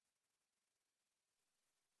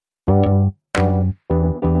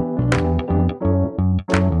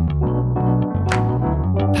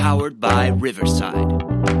by Riverside.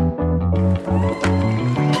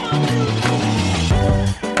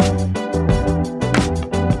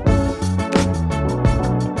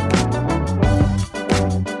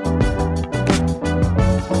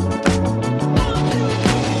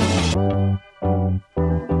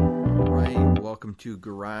 To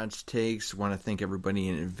Garage Takes. Want to thank everybody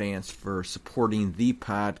in advance for supporting the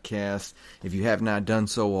podcast. If you have not done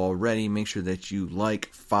so already, make sure that you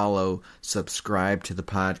like, follow, subscribe to the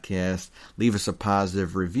podcast. Leave us a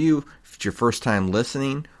positive review. If it's your first time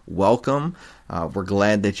listening, welcome. We're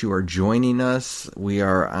glad that you are joining us. We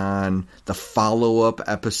are on the follow-up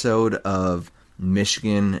episode of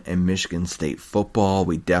Michigan and Michigan State football.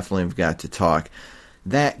 We definitely have got to talk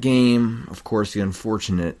that game, of course, the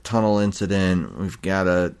unfortunate tunnel incident. We've got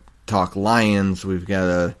to talk Lions. We've got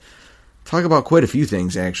to talk about quite a few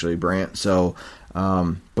things, actually, Brant. So,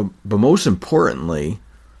 but most importantly,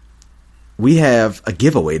 we have a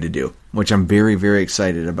giveaway to do, which I'm very, very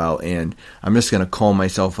excited about. And I'm just going to call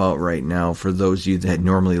myself out right now for those of you that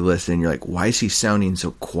normally listen. You're like, why is he sounding so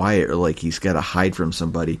quiet or like he's got to hide from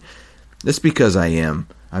somebody? That's because I am.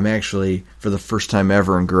 I'm actually, for the first time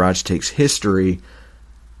ever in Garage Takes history,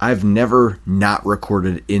 I've never not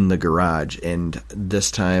recorded in the garage, and this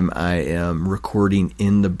time I am recording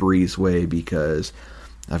in the breezeway because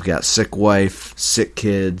I've got sick wife, sick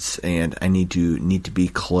kids, and I need to be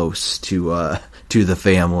close to the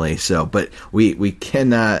family. So, but we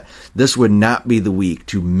cannot. This would not be the week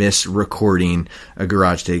to miss recording a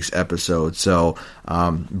Garage Takes episode. So,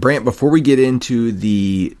 Brant, before we get into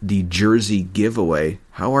the jersey giveaway,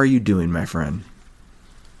 how are you doing, my friend?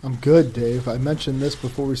 I'm good, Dave. I mentioned this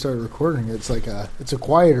before we started recording. It's a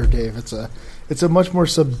quieter Dave. It's a much more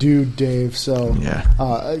subdued Dave. So,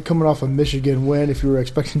 coming off a Michigan win, if you were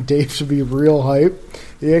expecting Dave to be real hype,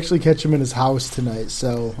 you actually catch him in his house tonight.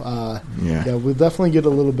 So, we'll definitely get a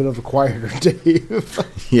little bit of a quieter Dave.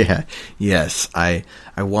 Yes. I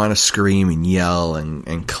want to scream and yell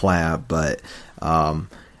and clap, but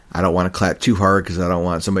I don't want to clap too hard because I don't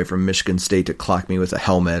want somebody from Michigan State to clock me with a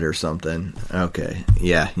helmet or something. Okay,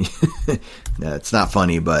 yeah. It's not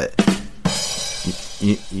funny, but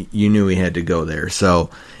you knew we had to go there. So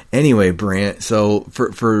anyway, Brant, so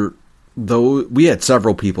for though we had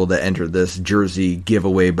several people that entered this jersey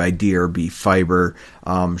giveaway by DRB Fiber.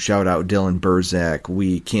 Shout out Dylan Burzak.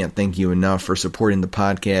 We can't thank you enough for supporting the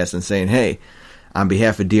podcast and saying, hey, on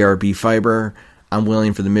behalf of DRB Fiber, I'm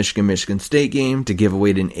willing for the Michigan State game to give away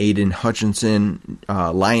an Aiden Hutchinson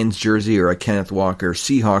Lions jersey or a Kenneth Walker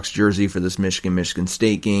Seahawks jersey for this Michigan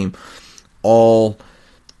State game. All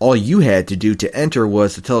you had to do to enter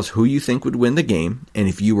was to tell us who you think would win the game, and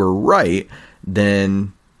if you were right,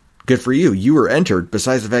 then good for you. You were entered.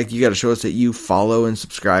 Besides the fact you got to show us that you follow and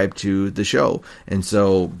subscribe to the show. And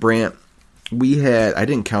so, Brant, I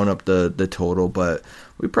didn't count up the total, but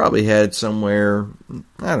we probably had somewhere,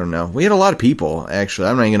 I don't know. We had a lot of people, actually.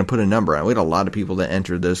 I'm not even going to put a number on it. We had a lot of people that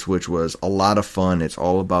entered this, which was a lot of fun. It's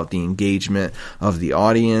all about the engagement of the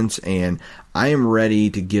audience, and I am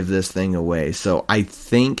ready to give this thing away. So I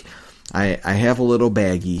think I have a little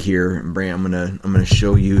baggie here. Brant, I'm gonna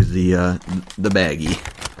show you the baggie.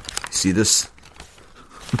 See this?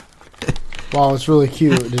 Wow, it's really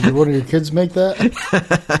cute. Did one of your kids make that?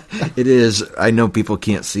 It is. I know people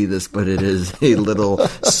can't see this, but it is a little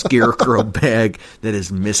scarecrow bag that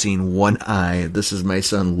is missing one eye. This is my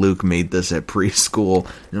son Luke made this at preschool,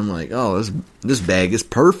 and I'm like, oh, this bag is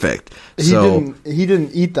perfect. He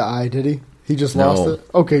didn't eat the eye, did he? He just lost it?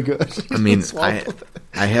 Okay, good. I mean,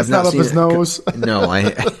 I have not up seen his it. Nose. No, I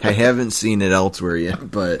haven't seen it elsewhere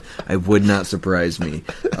yet, but it would not surprise me.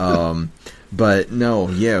 But no,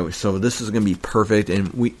 yeah, so this is going to be perfect,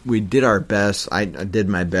 and we did our best. I did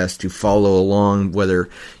my best to follow along, whether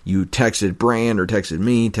you texted Brand or texted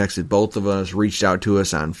me, texted both of us, reached out to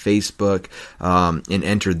us on Facebook, and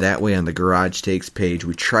entered that way on the Garage Takes page.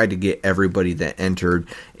 We tried to get everybody that entered,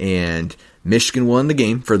 and Michigan won the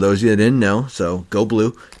game, for those of you that didn't know, so go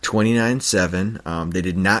blue, 29-7. They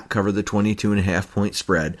did not cover the 22.5 point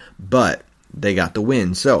spread, but they got the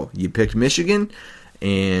win. So you picked Michigan,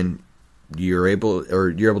 and you're able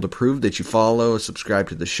to prove that you follow, subscribe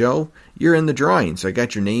to the show, you're in the drawing. So I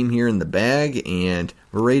got your name here in the bag, and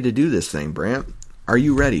we're ready to do this thing, Brant. Are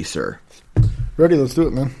you ready, sir? Ready, let's do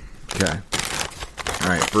it, man. Okay. All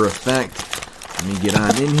right, for effect, let me get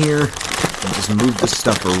on in here and just move this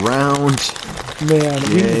stuff around. Man,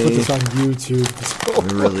 we need to put this on YouTube.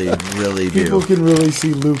 We really do. People can really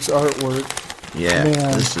see Luke's artwork. Yeah,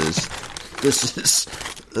 man.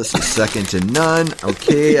 This is second to none.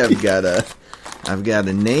 Okay, I've got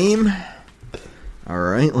a name. All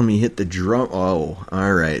right, let me hit the drum. Oh,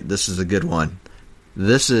 all right, this is a good one.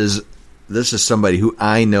 This is this is somebody who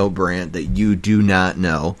I know, Brant, that you do not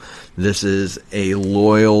know. This is a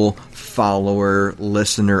loyal follower,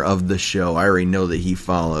 listener of the show. I already know that he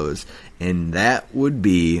follows. And that would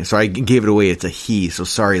be, so I gave it away, it's a he, so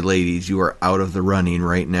sorry ladies, you are out of the running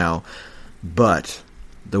right now. But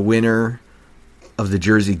the winner of the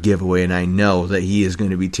jersey giveaway, and I know that he is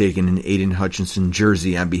going to be taking an Aiden Hutchinson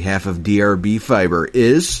jersey on behalf of DRB Fiber,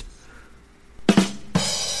 is...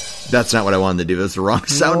 That's not what I wanted to do. That's the wrong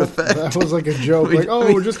sound effect. That was like a joke.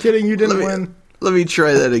 We're just kidding. You didn't win. Let me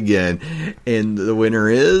try that again. And the winner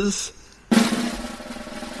is...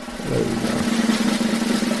 There we go.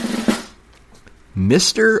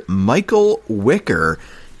 Mr. Michael Wicker.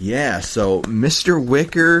 Yeah, so Mr.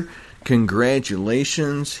 Wicker,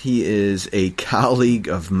 congratulations. He is a colleague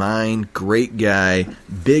of mine. Great guy.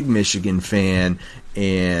 Big Michigan fan.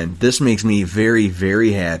 And this makes me very,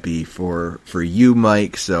 very happy for you,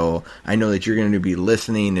 Mike. So I know that you're going to be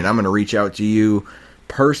listening, and I'm going to reach out to you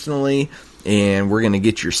personally, and we're going to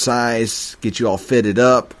get your size, get you all fitted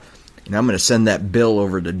up, and I'm going to send that bill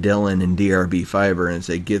over to Dylan and DRB Fiber and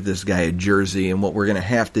say, give this guy a jersey. And what we're going to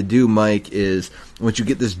have to do, Mike, is once you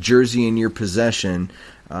get this jersey in your possession,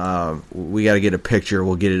 we got to get a picture.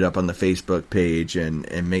 We'll get it up on the Facebook page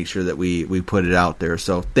and make sure that we put it out there.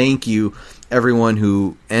 So thank you, everyone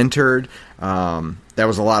who entered. That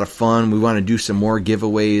was a lot of fun. We want to do some more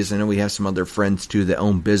giveaways. I know we have some other friends, too, that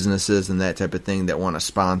own businesses and that type of thing that want to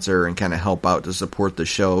sponsor and kind of help out to support the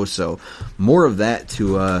show. So more of that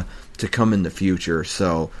to come in the future.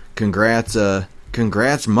 So congrats,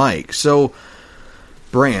 Mike. So,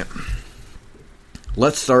 Brant,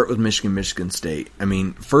 let's start with Michigan State. I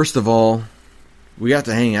mean, first of all, we got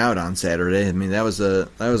to hang out on Saturday. I mean, that was a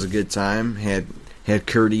good time. Had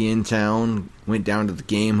Curdy in town, went down to the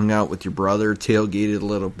game, hung out with your brother, tailgated a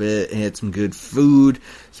little bit, had some good food,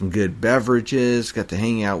 some good beverages, got to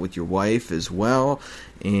hang out with your wife as well,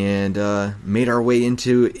 and made our way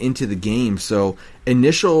into the game. So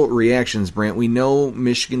initial reactions, Brant, we know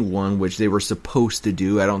Michigan won, which they were supposed to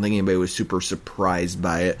do. I don't think anybody was super surprised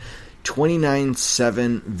by it.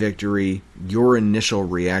 29-7 victory. Your initial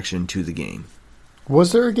reaction to the game?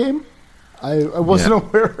 Was there a game? I wasn't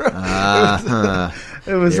aware.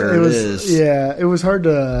 It was hard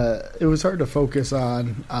to focus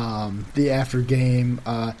on the after game.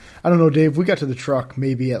 I don't know, Dave. We got to the truck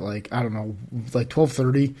maybe at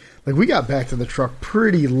 12:30. Like we got back to the truck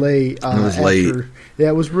pretty late. It was late. Yeah,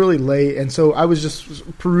 it was really late, and so I was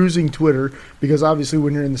just perusing Twitter because obviously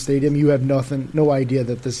when you're in the stadium, you have no idea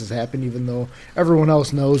that this has happened, even though everyone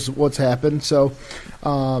else knows what's happened. So.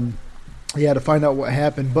 To find out what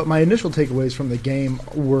happened. But my initial takeaways from the game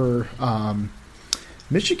were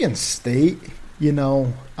Michigan State, they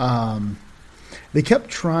kept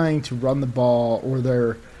trying to run the ball, or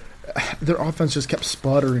their offense just kept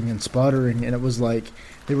sputtering, and it was like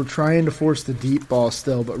they were trying to force the deep ball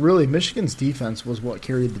still. But really, Michigan's defense was what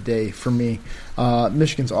carried the day for me.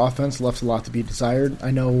 Michigan's offense left a lot to be desired.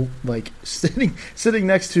 I know, sitting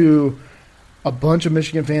next to a bunch of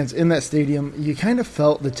Michigan fans in that stadium, you kind of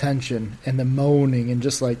felt the tension and the moaning and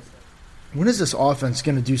just like, when is this offense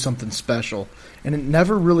going to do something special? And it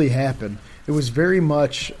never really happened. It was very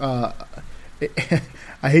much, I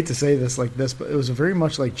hate to say this like this, but it was very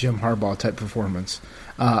much like Jim Harbaugh type performance,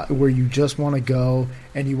 where you just want to go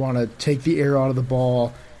and you want to take the air out of the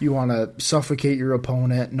ball. You want to suffocate your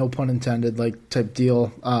opponent, no pun intended, type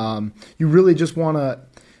deal. You really just want to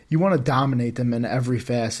dominate them in every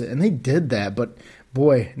facet, and they did that. But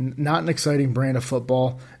boy, not an exciting brand of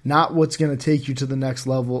football, not what's going to take you to the next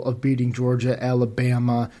level of beating Georgia,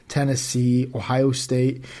 Alabama, Tennessee, Ohio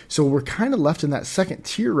State. So we're kind of left in that second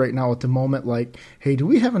tier right now at the moment, like, hey, do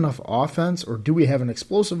we have enough offense, or do we have an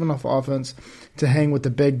explosive enough offense to hang with the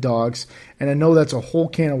big dogs? And I know that's a whole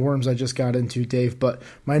can of worms I just got into, Dave, but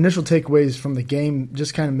my initial takeaways from the game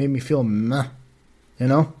just kind of made me feel meh,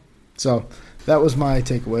 So that was my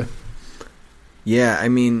takeaway. Yeah, I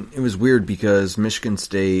mean, it was weird because Michigan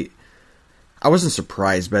State, I wasn't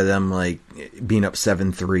surprised by them being up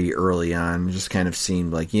 7-3 early on. It just kind of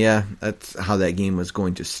seemed like, yeah, that's how that game was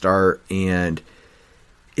going to start. And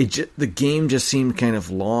the game just seemed kind of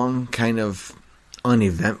long, kind of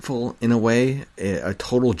uneventful in a way. A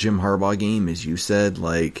total Jim Harbaugh game, as you said.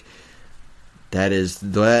 That is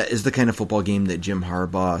the kind of football game that Jim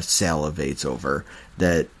Harbaugh salivates over.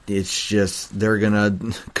 That it's just they're going to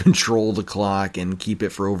control the clock and keep it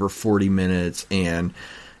for over 40 minutes and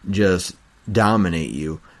just dominate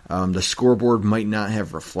you. The scoreboard might not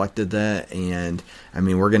have reflected that, and I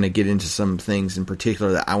mean we're going to get into some things in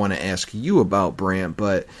particular that I want to ask you about, Brant.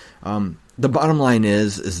 But the bottom line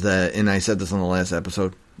is that, and I said this on the last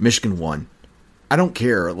episode, Michigan won. I don't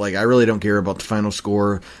care. Like, I really don't care about the final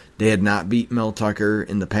score. They had not beat Mel Tucker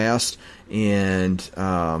in the past, and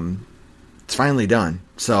it's finally done.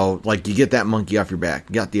 So, like, you get that monkey off your back.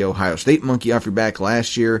 You got the Ohio State monkey off your back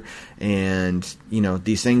last year, and,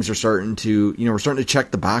 these things are starting to, we're starting to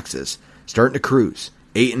check the boxes, starting to cruise.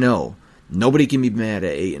 8-0. Nobody can be mad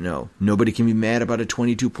at 8-0. Nobody can be mad about a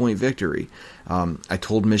 22-point victory. I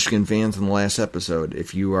told Michigan fans in the last episode,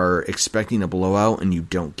 if you are expecting a blowout and you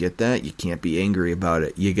don't get that, you can't be angry about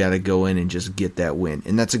it. You got to go in and just get that win.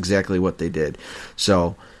 And that's exactly what they did.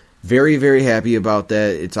 So, very, very happy about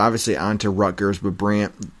that. It's obviously on to Rutgers, but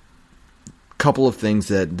Brant, couple of things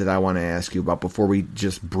that I want to ask you about before we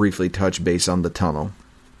just briefly touch base on the tunnel.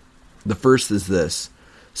 The first is this.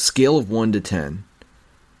 Scale of 1 to 10.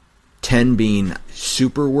 10 being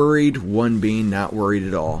super worried, 1 being not worried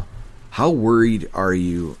at all. How worried are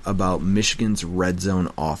you about Michigan's red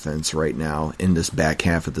zone offense right now in this back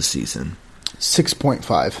half of the season?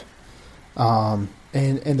 6.5.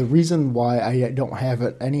 And the reason why I don't have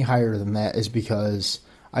it any higher than that is because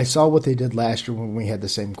I saw what they did last year when we had the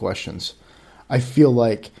same questions. I feel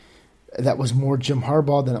like that was more Jim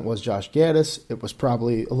Harbaugh than it was Josh Gaddis. It was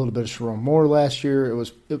probably a little bit of Sharon Moore last year. It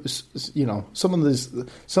was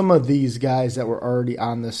some of these guys that were already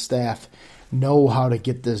on this staff know how to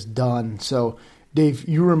get this done. So, Dave,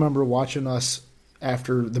 you remember watching us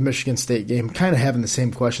after the Michigan State game, kind of having the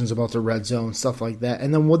same questions about the red zone, stuff like that.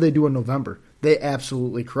 And then what they do in November? They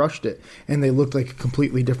absolutely crushed it, and they looked like a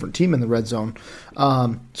completely different team in the red zone.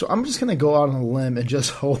 So I'm just going to go out on a limb and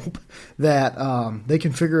just hope that they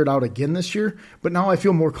can figure it out again this year. But now I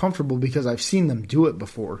feel more comfortable because I've seen them do it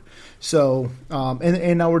before. So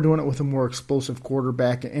and now we're doing it with a more explosive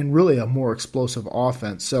quarterback and really a more explosive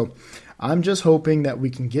offense. So I'm just hoping that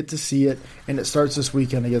we can get to see it, and it starts this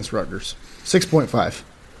weekend against Rutgers. 6.5.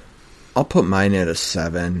 I'll put mine at a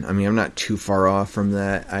 7. I mean, I'm not too far off from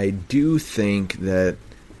that. I do think that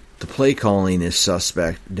the play calling is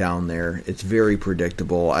suspect down there. It's very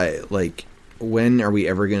predictable. When are we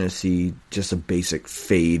ever going to see just a basic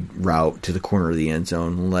fade route to the corner of the end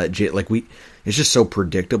zone? It's just so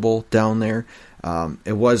predictable down there.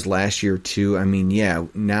 It was last year too. I mean, yeah,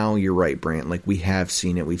 now you're right, Brant. Like, we have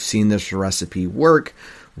seen it. We've seen this recipe work.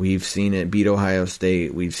 We've seen it beat Ohio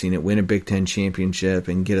State. We've seen it win a Big Ten championship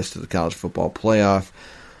and get us to the college football playoff.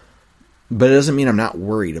 But it doesn't mean I'm not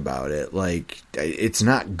worried about it. Like, it's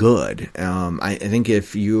not good. I think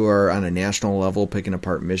if you are on a national level picking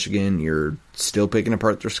apart Michigan, you're still picking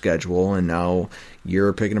apart their schedule, and now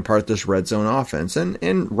you're picking apart this red zone offense,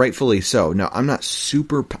 and rightfully so. Now, I'm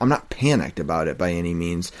not panicked about it by any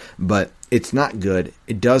means, but it's not good.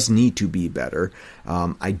 It does need to be better.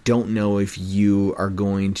 I don't know if you are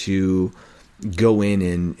going to go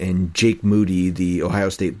in and Jake Moody the Ohio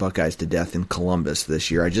State Buckeyes to death in Columbus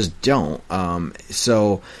this year. I just don't.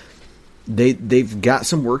 So they've got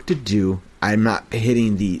some work to do. I'm not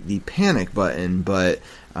hitting the panic button, but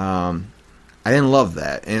I didn't love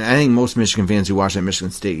that. And I think most Michigan fans who watched that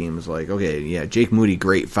Michigan State game was like, okay, yeah, Jake Moody,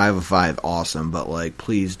 great, 5 of 5, awesome, but like,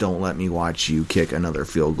 please don't let me watch you kick another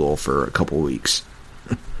field goal for a couple weeks.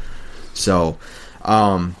 So,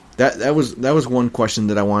 That was one question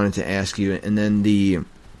that I wanted to ask you, and then the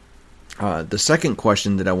second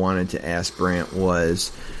question that I wanted to ask Brant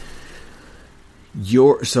was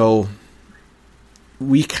so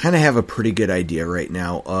we kind of have a pretty good idea right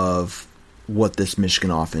now of what this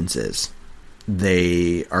Michigan offense is.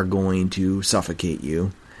 They are going to suffocate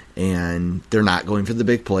you, and they're not going for the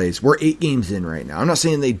big plays. We're 8 games in right now. I'm not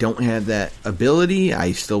saying they don't have that ability.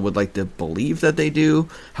 I still would like to believe that they do.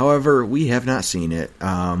 However, we have not seen it.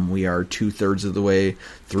 We are 2/3 of the way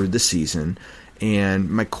through the season. And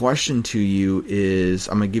my question to you is,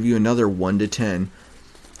 I'm going to give you another 1 to 10.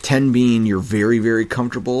 10 being you're very, very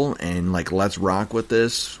comfortable and like, let's rock with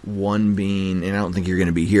this. 1 being, and I don't think you're going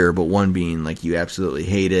to be here, but 1 being like, you absolutely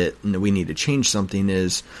hate it and we need to change something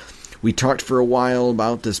is, we talked for a while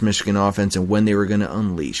about this Michigan offense and when they were going to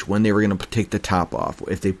unleash, when they were going to take the top off.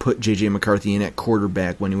 If they put J.J. McCarthy in at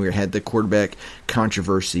quarterback, when we had the quarterback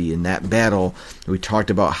controversy in that battle, we talked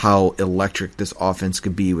about how electric this offense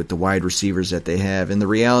could be with the wide receivers that they have. And the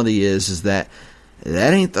reality is that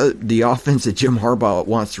ain't the offense that Jim Harbaugh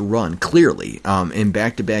wants to run, clearly, in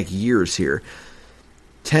back-to-back years here.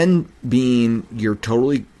 10 being you're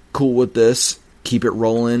totally cool with this, keep it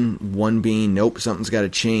rolling. 1 being, nope, something's got to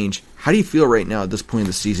change. How do you feel right now at this point of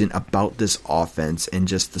the season about this offense and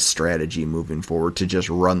just the strategy moving forward to just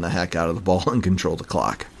run the heck out of the ball and control the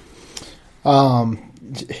clock? I'll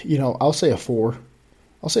say a 4.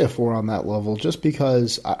 I'll say a 4 on that level just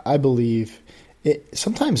because I believe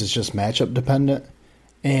sometimes it's just matchup dependent,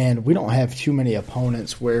 and we don't have too many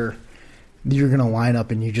opponents where you're going to line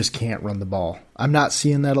up and you just can't run the ball. I'm not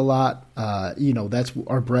seeing that a lot. That's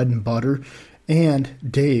our bread and butter. And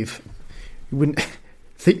Dave,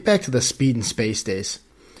 think back to the speed and space days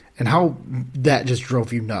and how that just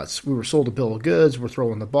drove you nuts. We were sold a bill of goods. We're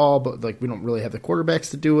throwing the ball, but we don't really have the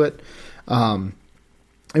quarterbacks to do it. And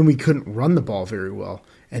we couldn't run the ball very well.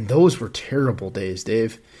 And those were terrible days,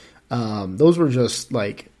 Dave. Those were just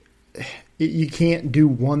you can't do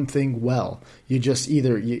one thing well. You just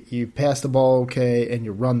either you pass the ball okay and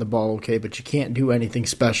you run the ball okay, but you can't do anything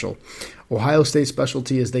special. Ohio State's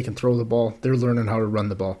specialty is they can throw the ball. They're learning how to run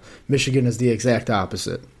the ball. Michigan is the exact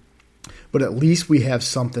opposite. But at least we have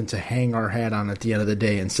something to hang our hat on at the end of the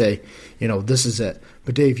day and say, this is it.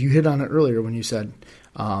 But Dave, you hit on it earlier when you said,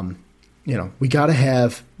 we got to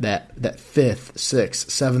have that fifth, sixth,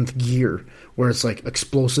 seventh gear where it's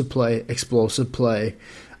explosive play,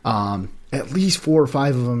 at least 4 or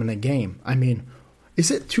 5 of them in a game. I mean,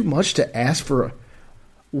 is it too much to ask for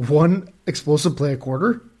one explosive play a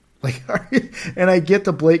quarter? And I get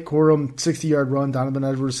the Blake Corum 60-yard run, Donovan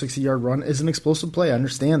Edwards 60-yard run is an explosive play. I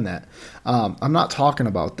understand that. I'm not talking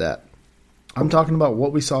about that. I'm talking about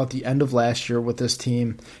what we saw at the end of last year with this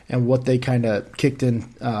team and what they kind of kicked into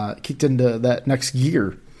that next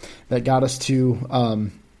year that got us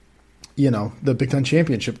to the Big Ten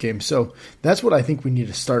championship game. So that's what I think we need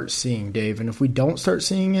to start seeing, Dave. And if we don't start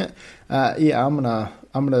seeing it, I'm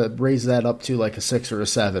gonna raise that up to a 6 or a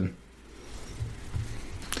 7.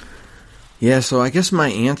 Yeah, so I guess my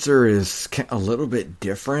answer is a little bit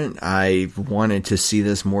different. I wanted to see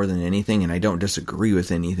this more than anything, and I don't disagree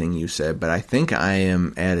with anything you said, but I think I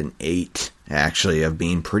am at an 8, actually, of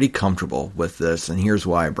being pretty comfortable with this, and here's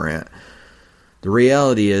why, Brant. The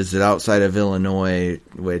reality is that outside of Illinois,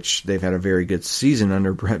 which they've had a very good season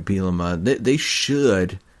under Brett Bielema, they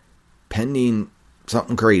should, pending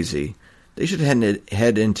something crazy, they should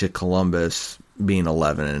head into Columbus being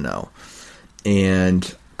 11-0.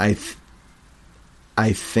 And I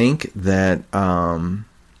think that I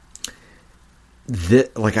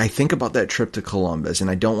think about that trip to Columbus, and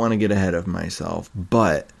I don't want to get ahead of myself,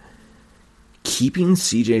 but keeping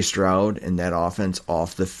C.J. Stroud and that offense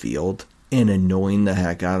off the field and annoying the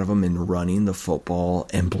heck out of them and running the football,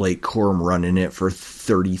 and Blake Corum running it for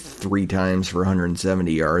 33 times for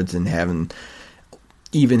 170 yards and having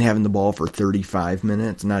the ball for 35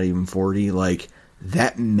 minutes, not even 40,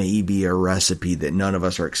 that may be a recipe that none of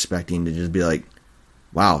us are expecting to just be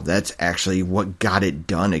wow, that's actually what got it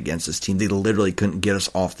done against this team. They literally couldn't get us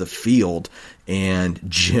off the field, and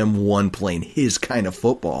Jim won playing his kind of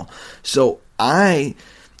football. So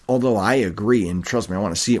although I agree, and trust me, I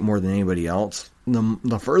want to see it more than anybody else,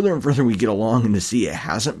 the further and further we get along and to see it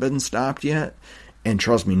hasn't been stopped yet, and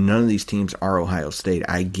trust me, none of these teams are Ohio State.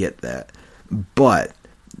 I get that. But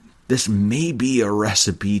this may be a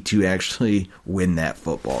recipe to actually win that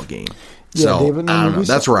football game. Yeah, so, David, I don't know.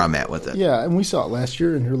 That's where I'm at with it. Yeah, and we saw it last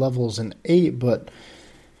year, and your level is an 8, but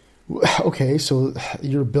okay, so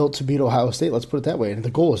you're built to beat Ohio State. Let's put it that way. And the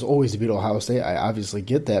goal is always to beat Ohio State. I obviously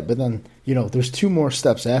get that. But then, there's 2 more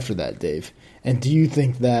steps after that, Dave. And do you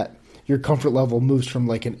think that your comfort level moves from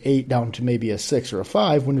an 8 down to maybe a 6 or a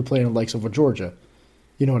 5 when you're playing the likes of a Georgia?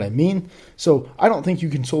 You know what I mean? So I don't think you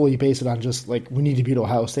can solely base it on just we need to beat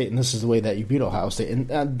Ohio State and this is the way that you beat Ohio State.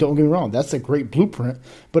 And don't get me wrong, that's a great blueprint,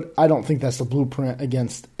 but I don't think that's the blueprint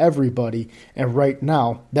against everybody. And right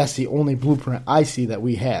now, that's the only blueprint I see that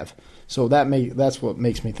we have. So that's what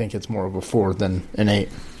makes me think it's more of a 4 than an 8.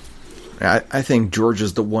 I think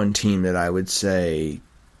Georgia's the one team that I would say,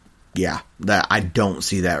 that I don't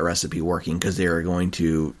see that recipe working because they are going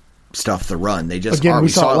to stuff the run. They just Again, are. we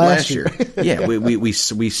saw it last year. Yeah, we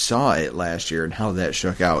saw it last year and how that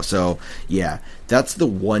shook out. So yeah, that's the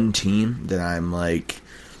one team that I'm I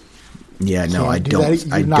don't see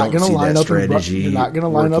that strategy. You're not going to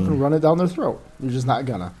line up and run it down their throat. You're just not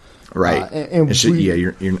gonna. Right.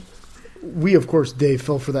 We of course, Dave,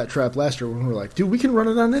 fell for that trap last year when we were like, dude, we can run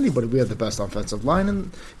it on anybody. We have the best offensive line,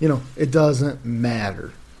 and it doesn't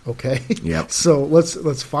matter. Okay. Yep. So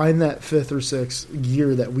let's find that 5th or 6th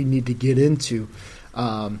gear that we need to get into,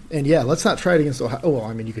 and let's not try it against Ohio. Well,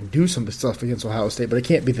 I mean, you can do some stuff against Ohio State, but it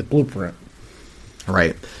can't be the blueprint.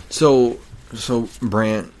 Right. So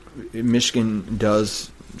Brant, Michigan does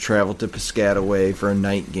travel to Piscataway for a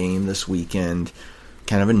night game this weekend.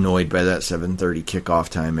 Kind of annoyed by that 7:30 kickoff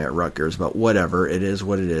time at Rutgers, but whatever. It is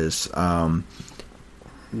what it is.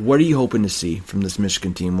 What are you hoping to see from this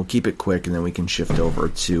Michigan team? We'll keep it quick, and then we can shift over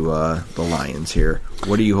to the Lions here.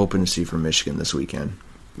 What are you hoping to see from Michigan this weekend?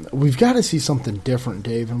 We've got to see something different,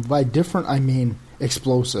 Dave. And by different, I mean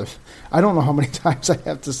explosive. I don't know how many times I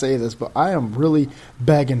have to say this, but I am really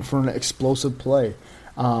begging for an explosive play.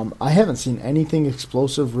 I haven't seen anything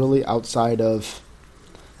explosive really outside of.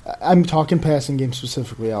 I'm talking passing game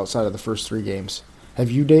specifically outside of the first 3 games. Have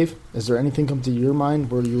you, Dave? Is there anything come to your mind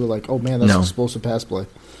where you were like, "Oh man, that's explosive pass play"?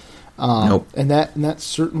 Nope. And that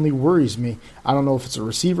certainly worries me. I don't know if it's a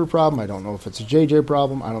receiver problem. I don't know if it's a JJ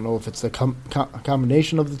problem. I don't know if it's the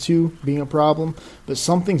combination of the two being a problem. But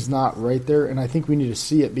something's not right there, and I think we need to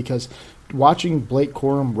see it because watching Blake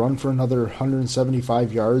Corum run for another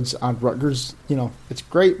 175 yards on Rutgers, it's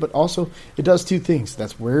great, but also it does 2 things.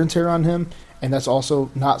 That's wear and tear on him, and that's also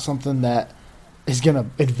not something that is going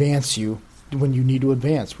to advance you when you need to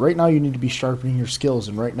advance. Right now you need to be sharpening your skills,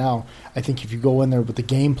 and right now I think if you go in there with the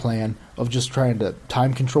game plan of just trying to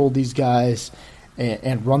time control these guys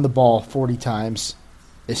and run the ball 40 times,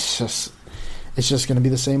 it's just going to be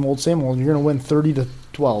the same old. You're going to win 30-12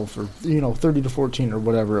 or 30-14 or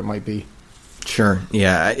whatever it might be. Sure.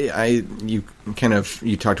 Yeah, you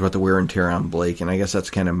talked about the wear and tear on Blake, and I guess that's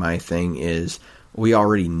kind of my thing is we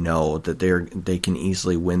already know that they can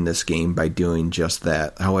easily win this game by doing just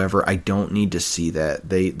that. However, I don't need to see that.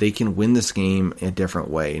 They can win this game a different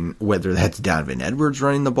way, whether that's Donovan Edwards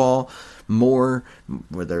running the ball more,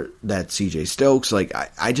 whether that's CJ Stokes. Like,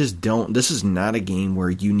 I just don't. This is not a game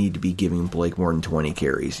where you need to be giving Blake more than 20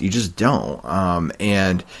 carries. You just don't.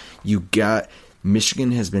 And you got.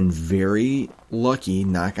 Michigan has been very lucky,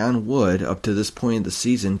 knock on wood, up to this point of the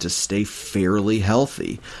season to stay fairly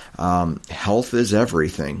healthy. Health is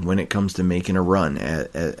everything when it comes to making a run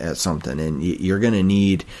at something, and you're going to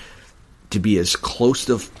need to be as close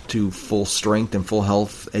to full strength and full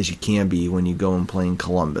health as you can be when you go and play in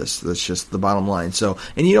Columbus. That's just the bottom line. So,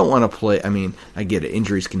 and you don't want to play, I mean, I get it,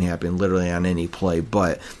 injuries can happen literally on any play,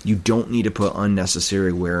 but you don't need to put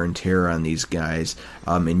unnecessary wear and tear on these guys,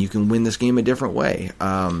 and you can win this game a different way.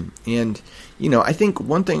 And, I think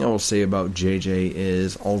one thing I will say about JJ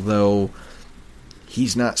is, although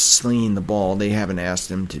he's not slinging the ball, they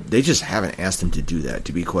just haven't asked him to do that,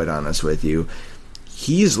 to be quite honest with you.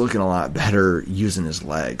 He's looking a lot better using his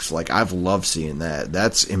legs. Like, I've loved seeing that.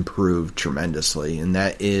 That's improved tremendously, and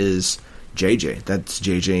that is JJ. That's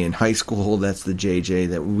JJ in high school. That's the JJ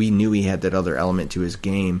that we knew he had that other element to his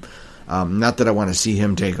game. Not that I want to see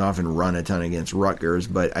him take off and run a ton against Rutgers,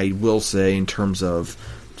 but I will say in terms of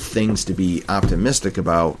things to be optimistic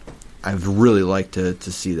about, I'd really like to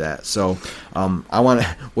see that. So what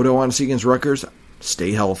do I want to see against Rutgers?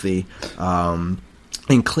 Stay healthy.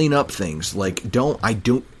 And clean up things. Like, I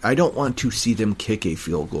don't want to see them kick a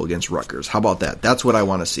field goal against Rutgers. How about that? That's what I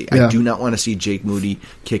want to see. Yeah. I do not want to see Jake Moody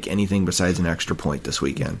kick anything besides an extra point this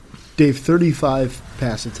weekend. Dave, 35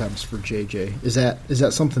 pass attempts for JJ. Is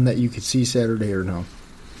that something that you could see Saturday or no?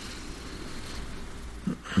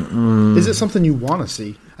 Is it something you want to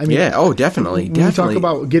see? I mean, yeah. Oh, definitely. When you talk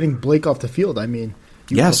about getting Blake off the field, I mean,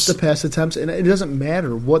 yes, up the pass attempts, and it doesn't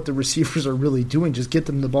matter what the receivers are really doing. Just get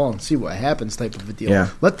them the ball and see what happens, type of a deal. Yeah.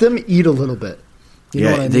 Let them eat a little bit. You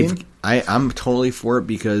know what I mean? I'm totally for it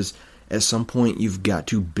because at some point you've got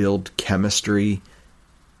to build chemistry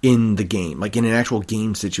in the game, like in an actual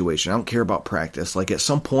game situation. I don't care about practice. Like, at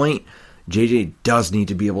some point, JJ does need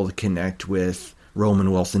to be able to connect with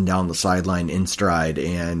Roman Wilson down the sideline in stride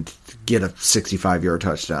and get a 65-yard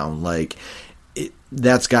touchdown. Like,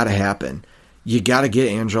 that's got to happen. You got to get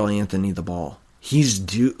Angelo Anthony the ball.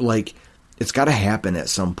 It's got to happen at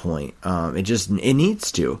some point. It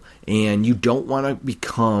needs to. And you don't want to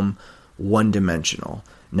become one-dimensional.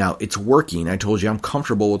 Now, it's working. I told you I'm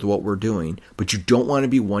comfortable with what we're doing, but you don't want to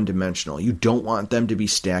be one-dimensional. You don't want them to be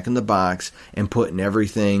stacking the box and putting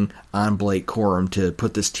everything on Blake Corum to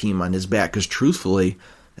put this team on his back, because truthfully,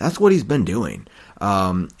 that's what he's been doing.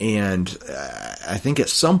 And I think at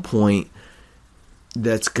some point,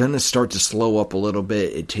 that's going to start to slow up a little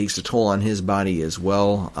bit. It takes a toll on his body as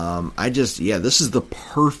well. This is the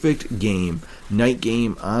perfect game, night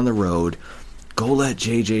game on the road. Go let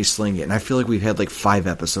JJ sling it. And I feel like we've had like 5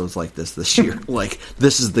 episodes like this year. Like,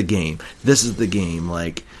 this is the game. This is the game.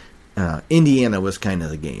 Like, Indiana was kind of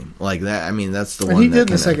the game. Like that. I mean, that's the one. He did in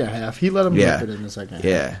the second half. He let him rip it in the second half.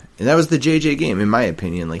 Yeah. And that was the JJ game, in my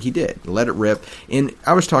opinion. Like, he did. Let it rip. And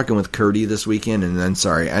I was talking with Curdy this weekend, and then,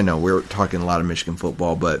 sorry, I know we're talking a lot of Michigan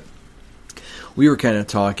football, but we were kind of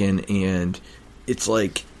talking, and it's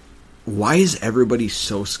like, why is everybody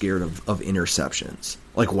so scared of interceptions?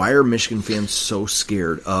 Like, why are Michigan fans so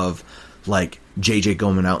scared of, like, JJ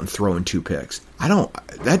going out and throwing 2 picks?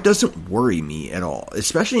 That doesn't worry me at all,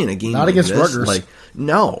 especially in a game not like against this. Rutgers. Like,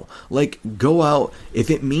 no. Like, go out. If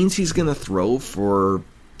it means he's going to throw for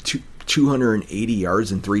 280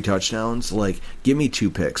 yards and 3 touchdowns. Like, give me 2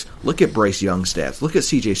 picks. Look at Bryce Young's stats. Look at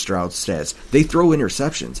CJ Stroud's stats. They throw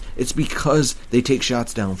interceptions. It's because they take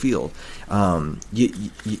shots downfield.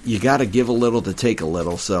 You got to give a little to take a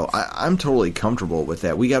little. So I'm totally comfortable with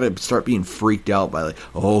that. We got to start being freaked out by, like,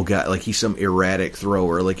 oh, God, like he's some erratic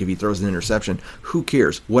thrower. Like, if he throws an interception, who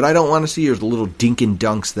cares? What I don't want to see is the little dink and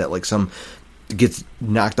dunks that, like, some gets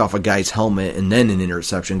knocked off a guy's helmet and then an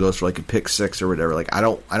interception goes for like a pick 6 or whatever. Like, I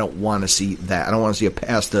don't want to see that. I don't want to see a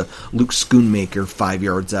pass to Luke Schoonmaker 5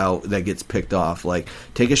 yards out that gets picked off. Like,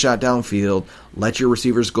 take a shot downfield, let your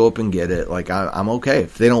receivers go up and get it. Like, I'm okay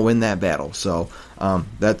if they don't win that battle. So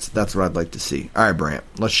that's what I'd like to see. All right, Brant,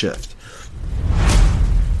 let's shift.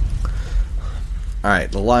 All right,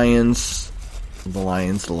 the Lions.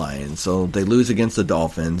 So they lose against the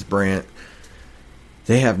Dolphins. Brant,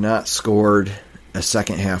 they have not scored a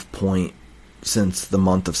second half point since the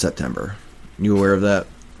month of September. You aware of that?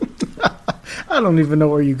 I don't even know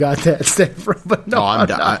where you got that stat from, but no,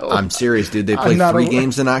 I'm serious, dude. They played 3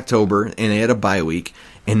 games in October, and they had a bye week.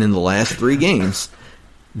 And in the last 3 games,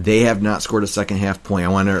 they have not scored a second half point. I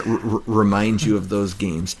want to remind you of those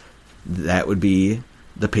games. That would be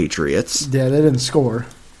the Patriots. Yeah, they didn't score.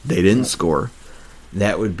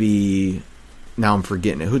 That would be, now I'm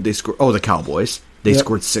forgetting it. Who'd they score? Oh, the Cowboys. They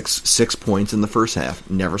scored six points in the first half.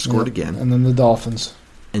 Never scored again. And then the Dolphins.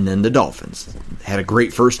 Had a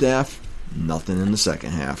great first half. Nothing in the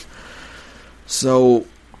second half. So,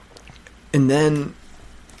 and then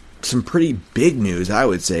some pretty big news, I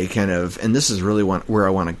would say, kind of, and this is really where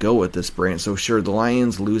I want to go with this, Brant. So, sure, the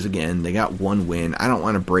Lions lose again. They got 1 win. I don't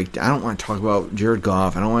want to talk about Jared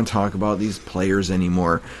Goff. I don't want to talk about these players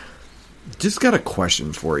anymore. Just got a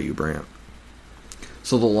question for you, Brant.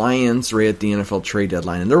 So the Lions right at the NFL trade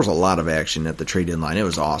deadline, and there was a lot of action at the trade deadline. It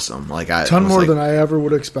was awesome. Like, a ton more than I ever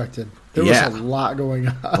would have expected. There was a lot going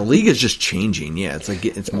on. The league is just changing. Yeah, it's like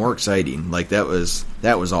it's more exciting. Like, that was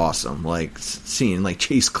awesome. Like, seeing like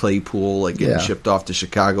Chase Claypool like getting shipped off to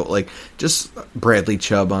Chicago, like just Bradley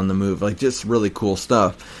Chubb on the move, like just really cool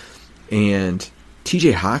stuff. And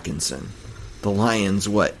T.J. Hawkinson, the Lions,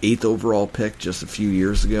 8th overall pick just a few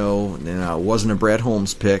years ago. And it wasn't a Brad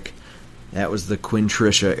Holmes pick. That was the Quinn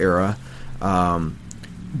Trisha era.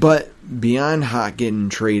 But beyond Hawk getting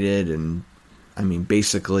traded, and I mean,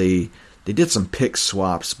 basically, they did some pick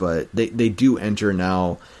swaps, but they do enter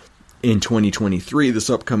now in 2023, this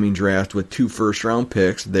upcoming draft, with 2 first-round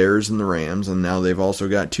picks, theirs and the Rams, and now they've also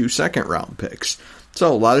got 2 second-round picks.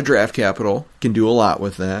 So a lot of draft capital, can do a lot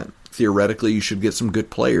with that. Theoretically, you should get some good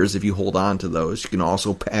players if you hold on to those. You can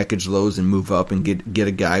also package those and move up and get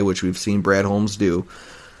a guy, which we've seen Brad Holmes do.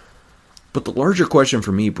 But the larger question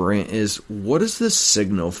for me, Brant, is what does this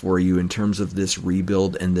signal for you in terms of this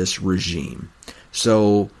rebuild and this regime?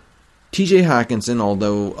 So T.J. Hawkinson,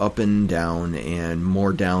 although up and down and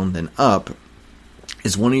more down than up,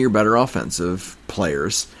 is one of your better offensive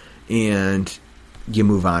players, and you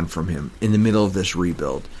move on from him in the middle of this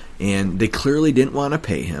rebuild. And they clearly didn't want to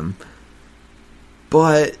pay him.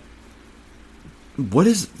 But what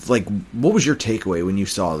was your takeaway when you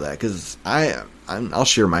saw that? Because I'll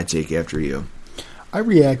share my take after you. I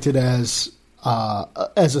reacted as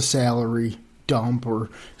a salary dump or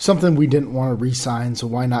something we didn't want to re-sign, so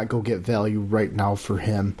why not go get value right now for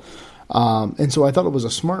him? And so I thought it was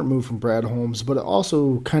a smart move from Brad Holmes, but it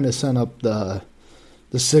also kind of sent up the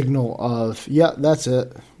signal of, yeah, that's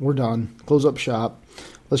it. We're done. Close up shop.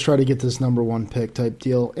 Let's try to get this number 1 pick type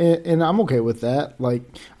deal. And I'm okay with that. Like,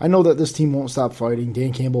 I know that this team won't stop fighting.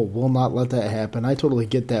 Dan Campbell will not let that happen. I totally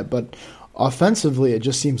get that. But offensively, it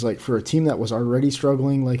just seems like for a team that was already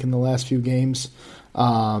struggling, like in the last few games,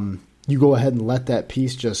 you go ahead and let that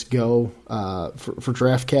piece just go for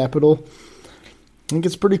draft capital. I think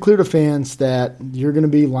it's pretty clear to fans that you're going to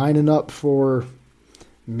be lining up for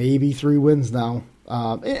maybe 3 wins now.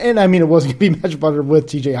 And I mean, it wasn't going to be much better with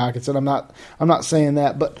T.J. Hawkinson. I'm not saying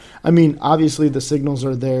that, but I mean, obviously the signals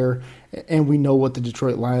are there, and we know what the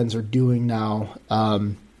Detroit Lions are doing now.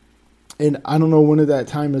 And I don't know when that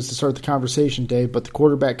time is to start the conversation, Dave, but the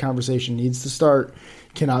quarterback conversation needs to start.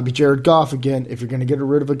 Cannot be Jared Goff again. If you're going to get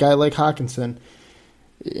rid of a guy like Hawkinson,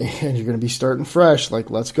 and you're going to be starting fresh, like,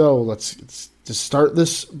 let's go. Let's just start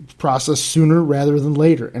this process sooner rather than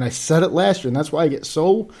later. And I said it last year, and that's why I get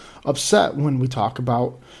so upset when we talk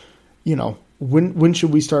about, when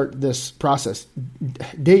should we start this process?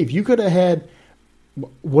 Dave, you could have had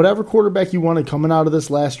whatever quarterback you wanted coming out of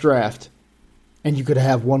this last draft, and you could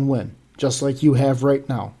have 1 win, just like you have right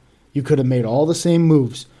now. You could have made all the same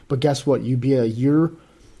moves, but guess what? You'd be a year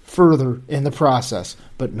further in the process.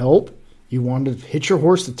 But nope, you wanted to hit your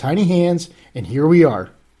horse to tiny hands, and here we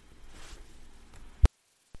are.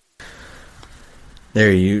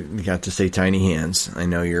 There, you got to say tiny hands. I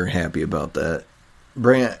know you're happy about that.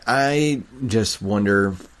 Brant, I just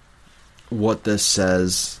wonder what this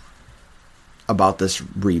says about this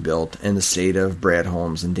rebuild and the state of Brad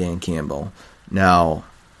Holmes and Dan Campbell. Now,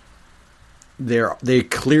 they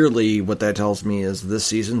clearly, what that tells me is this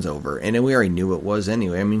season's over. And we already knew it was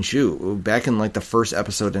anyway. I mean, shoot, back in like the first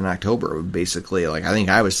episode in October, basically, like I think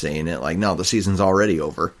I was saying it, like, no, the season's already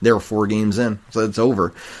over. There were 4 games in, so it's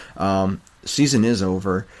over. Season is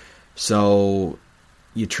over. So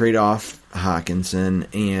you trade off Hockenson,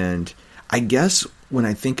 and I guess when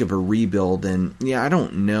I think of a rebuild, and yeah, I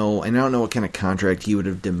don't know what kind of contract he would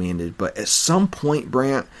have demanded, but at some point,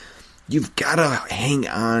 Brant, you've got to hang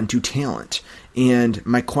on to talent. And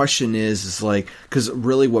my question is like, because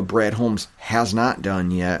really what Brad Holmes has not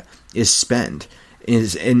done yet is spend.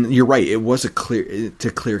 And you're right, it was to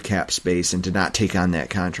clear cap space and to not take on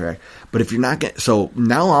that contract. But if you're not getting, so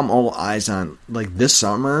now I'm all eyes on like this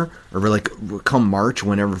summer or like come March,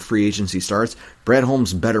 whenever free agency starts, Brad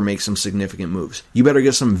Holmes better make some significant moves. You better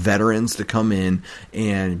get some veterans to come in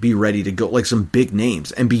and be ready to go, like some big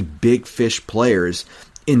names and be big fish players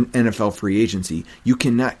in NFL free agency. You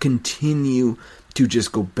cannot continue to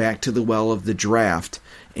just go back to the well of the draft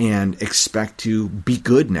and expect to be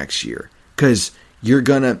good next year. Because you're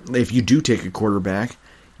gonna, if you do take a quarterback,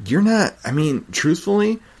 you're not, I mean,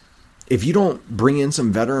 truthfully, if you don't bring in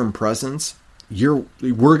some veteran presence, we're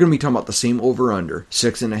going to be talking about the same over-under,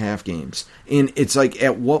 6.5 games. And it's like,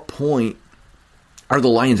 at what point are the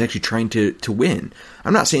Lions actually trying to win?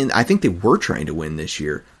 I'm not saying, I think they were trying to win this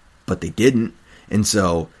year, but they didn't. And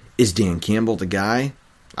so, is Dan Campbell the guy?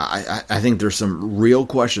 I think there's some real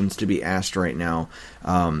questions to be asked right now.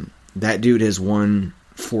 That dude has won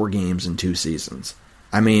 4 games in 2 seasons.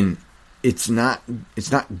 I mean, it's not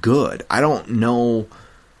good. I don't know.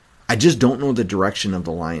 I just don't know the direction of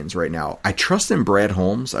the Lions right now. I trust in Brad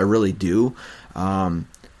Holmes. I really do.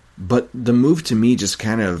 But the move to me just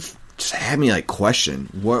kind of just had me like question,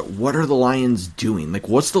 what are the Lions doing? Like,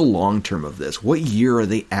 what's the long term of this? What year are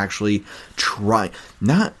they actually trying?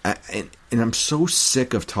 And I'm so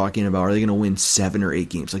sick of talking about, are they going to win 7 or 8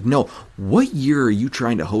 games? Like, no, what year are you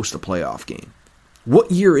trying to host a playoff game? What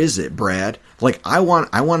year is it, Brad? Like, I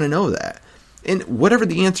want to know that. And whatever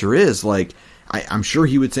the answer is, like, I'm sure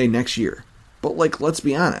he would say next year. But, like, let's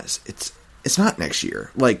be honest, it's not next year.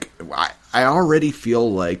 Like, I already feel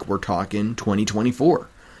like we're talking 2024.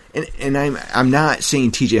 And I'm not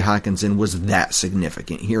saying TJ Hockenson was that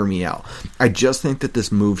significant. Hear me out. I just think that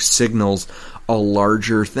this move signals a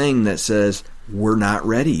larger thing that says we're not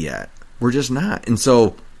ready yet. We're just not. And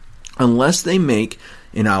so unless they make,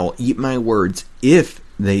 and I'll eat my words, and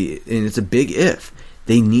it's a big if,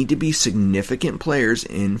 they need to be significant players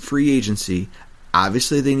in free agency.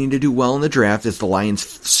 Obviously, they need to do well in the draft. It's the Lions'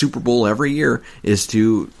 Super Bowl every year is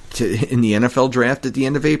to in the NFL draft at the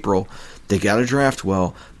end of April. They got to draft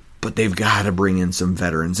well, but they've got to bring in some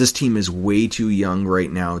veterans. This team is way too young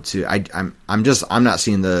right now. I'm not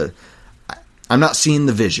seeing the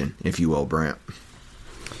vision, if you will, Brant.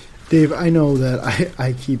 Dave, I know that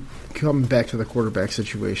I keep coming back to the quarterback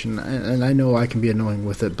situation, and I know I can be annoying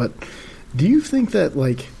with it, but do you think that,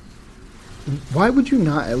 like, why would you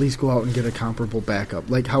not at least go out and get a comparable backup,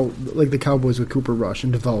 like the Cowboys with Cooper Rush,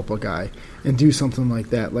 and develop a guy and do something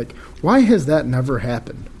like that? Like, why has that never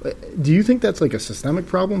happened? Do you think that's like a systemic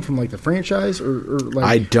problem from like the franchise or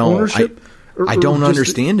like ownership? I don't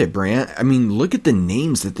understand it, Brant. I mean, look at the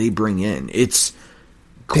names that they bring in. It's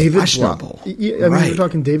questionable. Yeah, I mean, you're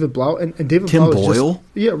talking David Blau and David Tim Blau is Boyle. Just,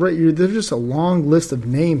 yeah, right. There's just a long list of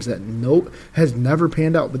names that has never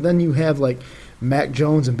panned out. But then you have like Mac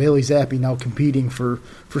Jones and Bailey Zappi now competing for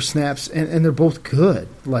snaps, and they're both good.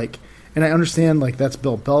 Like, and I understand like that's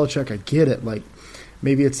Bill Belichick. I get it. Like,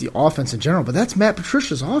 maybe it's the offense in general, but that's Matt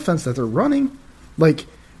Patricia's offense that they're running. Like,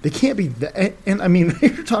 they can't be that. And I mean,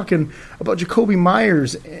 you're talking about Jacoby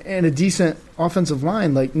Myers and a decent offensive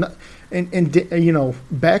line, like, and you know,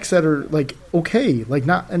 backs that are like okay, like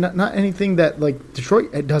not anything that like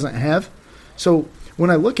Detroit doesn't have. So when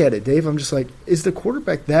I look at it, Dave, I'm just like, is the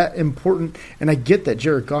quarterback that important? And I get that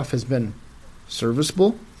Jared Goff has been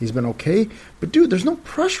serviceable, he's been okay, but dude, there's no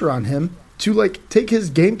pressure on him to like take his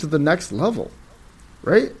game to the next level,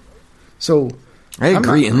 right? So I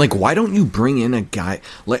agree. And like, why don't you bring in a guy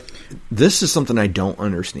like this? Is something I don't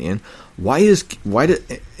understand.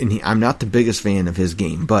 I'm not the biggest fan of his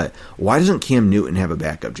game, but why doesn't Cam Newton have a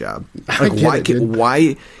backup job? Like,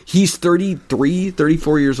 why he's 33,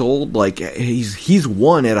 34 years old, like he's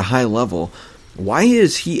won at a high level. Why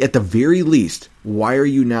is he at the very least? Why are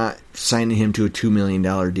you not signing him to a $2 million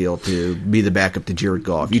deal to be the backup to Jared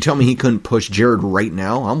Goff? You tell me he couldn't push Jared right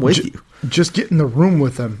now, I'm with you. just get in the room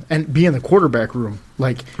with him and be in the quarterback room.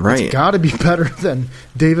 Like, right. It's got to be better than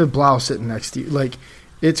David Blau sitting next to you. Like,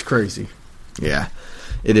 it's crazy. Yeah,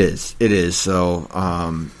 it is. It is. So,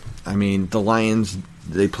 I mean, the Lions,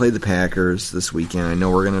 they play the Packers this weekend. I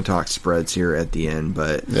know we're going to talk spreads here at the end,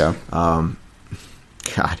 but yeah.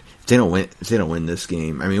 God, if they don't win this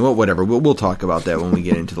game, I mean, whatever. We'll talk about that when we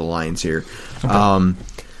get into the Lions here. Okay. All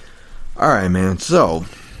right, man. So,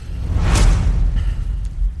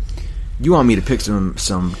 you want me to pick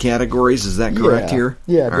some categories? Is that correct here?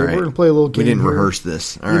 Yeah, Dave, we're going to play a little game. We didn't here. rehearse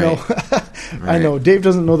this. All right. I know. Dave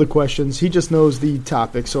doesn't know the questions. He just knows the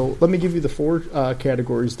topic. So let me give you the 4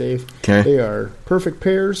 categories, Dave. Okay. They are perfect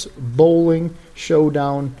pairs, bowling,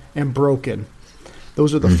 showdown, and broken.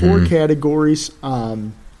 Those are the 4 categories.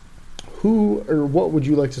 Who or what would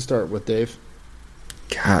you like to start with, Dave?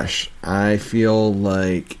 Gosh, I feel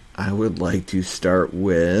like I would like to start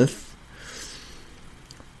with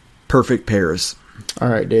perfect pairs. All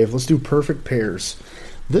right, Dave, let's do perfect pairs.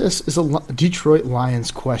 This is a Detroit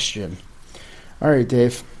Lions question. All right,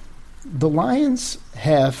 Dave. The Lions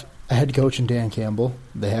have a head coach in Dan Campbell.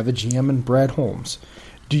 They have a GM in Brad Holmes.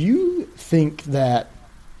 Do you think that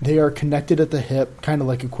they are connected at the hip, kind of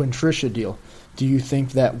like a Quinn Tricia deal? Do you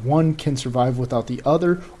think that one can survive without the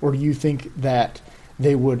other, or do you think that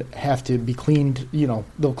they would have to be cleaned,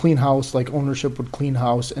 they'll clean house like ownership would clean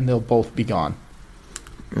house, and they'll both be gone?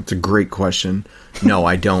 That's a great question. No,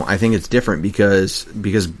 I don't. I think it's different because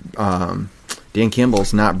Dan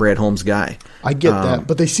Campbell's not Brad Holmes' guy. I get that,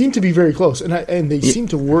 but they seem to be very close, and they seem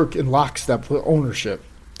to work in lockstep with ownership.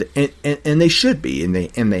 And they should be, and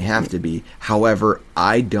they have to be. However,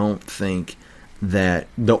 I don't think that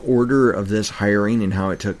the order of this hiring and how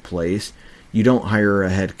it took place, you don't hire a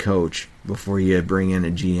head coach before you bring in a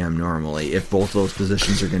GM normally if both those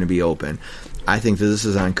positions are going to be open. I think that this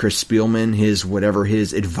is on Chris Spielman, whatever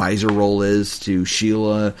his advisor role is to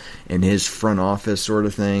Sheila and his front office sort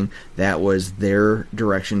of thing. That was their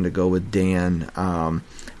direction to go with Dan.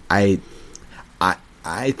 I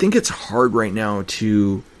think it's hard right now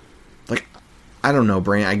to, I don't know,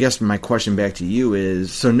 Brian. I guess my question back to you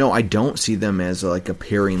is, so no, I don't see them as like a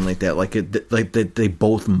pairing like that, like that they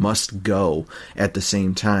both must go at the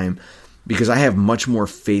same time, because I have much more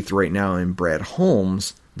faith right now in Brad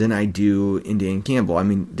Holmes than I do in Dan Campbell. I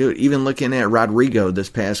mean, dude, even looking at Rodrigo this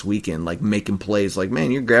past weekend, like making plays, like, man,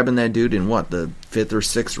 you're grabbing that dude in what, the 5th or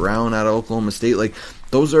 6th round out of Oklahoma State, like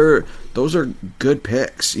those are good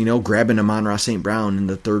picks, grabbing Amon-Ra St. Brown in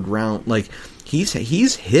the 3rd round, like.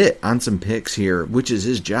 He's hit on some picks here, which is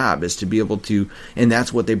his job, is to be able to, and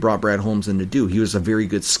that's what they brought Brad Holmes in to do. He was a very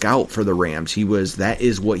good scout for the Rams. That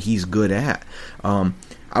is what he's good at. I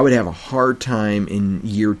would have a hard time in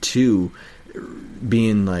year 2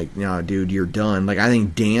 being like, no, dude, you're done. Like, I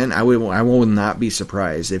think Dan, I will not be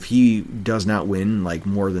surprised if he does not win like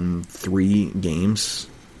more than 3 games.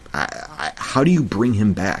 How do you bring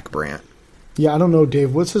him back, Brant? Yeah, I don't know,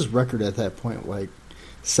 Dave. What's his record at that point? Like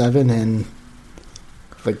 7-30?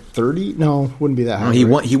 No, wouldn't be that high.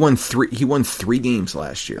 No, he won 3 games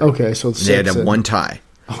last year. Okay, so it's they had a 1 tie.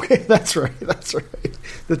 Okay, that's right.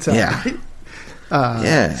 The tie. Yeah.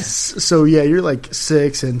 Yeah. So yeah, you're like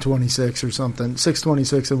 6-26 or something.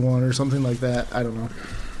 6-26-1 or something like that. I don't know.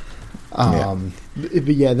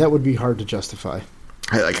 But yeah, that would be hard to justify.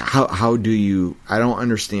 How do you? I don't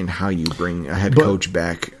understand how you bring a head coach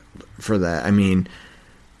back for that. I mean,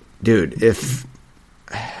 dude, if.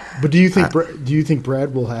 But do you think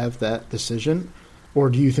Brad will have that decision, or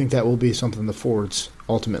do you think that will be something the Fords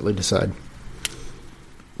ultimately decide?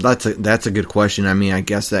 That's a good question. I mean, I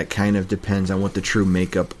guess that kind of depends on what the true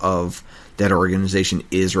makeup of that organization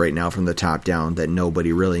is right now from the top down that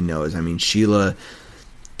nobody really knows. I mean, Sheila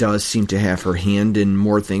does seem to have her hand in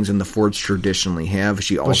more things than the Fords traditionally have.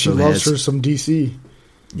 She loves her some DC.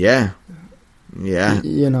 Yeah.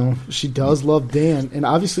 She does love Dan, and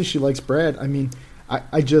obviously she likes Brad. I mean,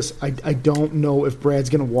 I don't know if Brad's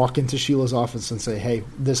going to walk into Sheila's office and say, hey,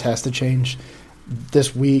 this has to change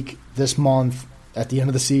this week, this month, at the end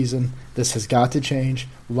of the season. This has got to change.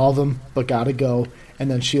 Love him, but got to go. And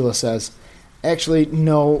then Sheila says, actually,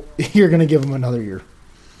 no, you're going to give him another year.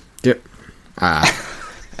 Yep.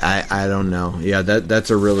 I don't know. Yeah, that's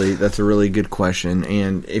a really good question.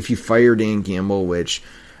 And if you fire Dan Campbell, which,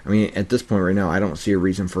 I mean, at this point right now, I don't see a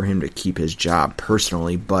reason for him to keep his job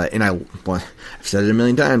personally. But I've said it a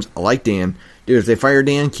million times. I like Dan, dude. If they fire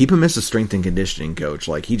Dan, keep him as a strength and conditioning coach.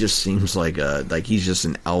 Like, he just seems like he's just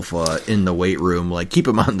an alpha in the weight room. Like, keep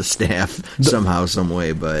him on the staff somehow, some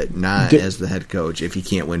way, but not as the head coach if he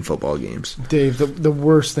can't win football games. Dave, the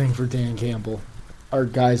worst thing for Dan Campbell are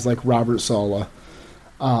guys like Robert Saleh.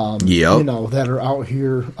 you know, that are out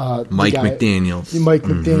here. Mike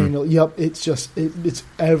McDaniel. Yep. It's just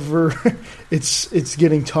it's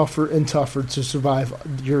getting tougher and tougher to survive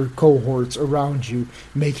your cohorts around you,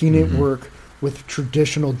 making it work with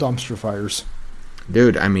traditional dumpster fires.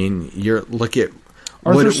 Dude, I mean, look at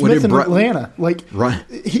Arthur Smith in Atlanta. Like, right.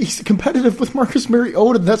 He's competitive with Marcus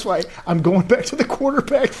Mariota. That's why I'm going back to the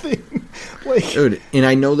quarterback thing. Like, dude, and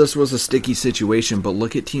I know this was a sticky situation, but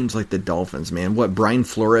look at teams like the Dolphins, man. What, Brian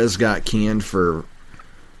Flores got canned for,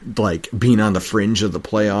 like, being on the fringe of the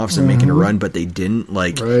playoffs and making a run, but they didn't.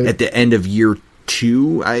 Like, at the end of year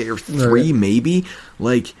 2 or 3, maybe.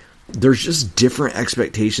 Like, there's just different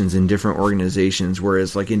expectations in different organizations,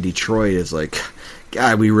 whereas, like, in Detroit, it's like,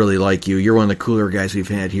 God, we really like you. You're one of the cooler guys we've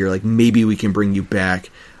had here. Like, maybe we can bring you back.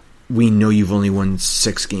 We know you've only won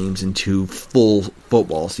 6 games in 2 full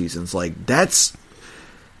football seasons. Like, that's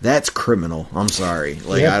criminal. I'm sorry.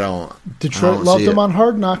 Like, Detroit loved him on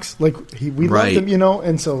Hard Knocks. Like, we loved him, you know,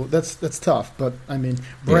 and so that's tough. But, I mean,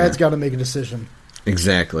 Brad's got to make a decision.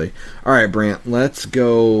 Exactly. All right, Brant, let's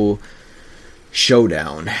go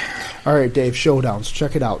showdown. All right, Dave, showdowns.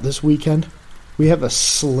 Check it out. This weekend, we have a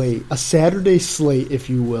slate, a Saturday slate, if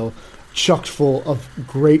you will, chock full of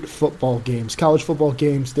great football games, college football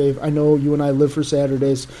games, Dave. I know you and I live for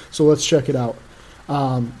Saturdays, so let's check it out.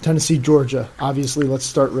 Tennessee, Georgia, obviously, let's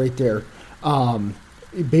start right there.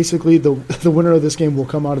 Basically, the winner of this game will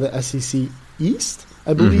come out of the SEC East,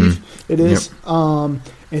 I believe it is. Yep.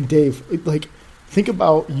 And Dave, like, think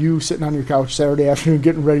about you sitting on your couch Saturday afternoon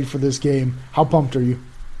getting ready for this game. How pumped are you?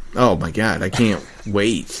 Oh, my God. I can't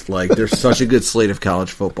wait. Like, there's such a good slate of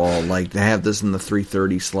college football. Like, to have this in the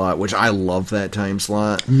 3:30 slot, which I love that time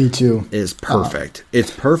slot. Me too. Is perfect.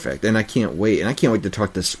 It's perfect, and I can't wait. And I can't wait to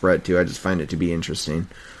talk this spread, too. I just find it to be interesting.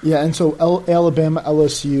 Yeah, and so Alabama,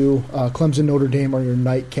 LSU, Clemson, Notre Dame are your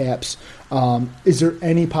nightcaps. Is there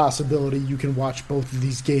any possibility you can watch both of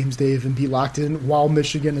these games, Dave, and be locked in while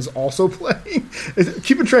Michigan is also playing?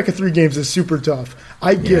 Keeping track of 3 games is super tough.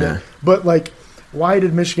 I get it. But, like, why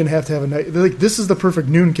did Michigan have to have a night? Like, this is the perfect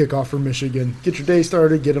noon kickoff for Michigan. Get your day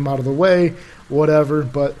started, get them out of the way, whatever.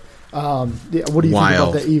 But what do you think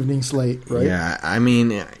about that evening slate, right? Yeah, I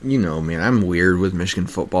mean, you know, man, I'm weird with Michigan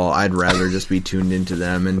football. I'd rather just be tuned into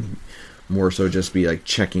them and more so just be, like,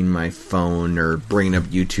 checking my phone or bringing up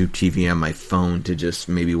YouTube TV on my phone to just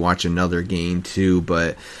maybe watch another game, too.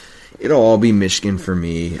 But it'll all be Michigan for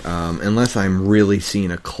me, unless I'm really seeing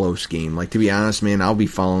a close game. Like, to be honest, man, I'll be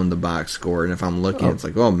following the box score, and if I'm looking, it's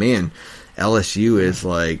like, oh, man, LSU is,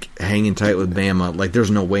 like, hanging tight with Bama. Like, there's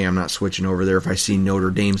no way I'm not switching over there if I see Notre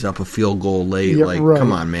Dame's up a field goal late. Yeah, like,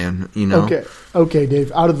 come on, man, you know? Okay,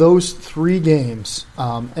 Dave, out of those 3 games,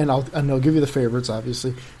 and I'll give you the favorites,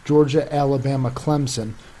 obviously, Georgia, Alabama,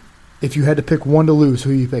 Clemson. If you had to pick one to lose, who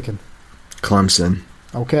are you picking? Clemson.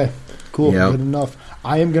 Okay, cool, good enough.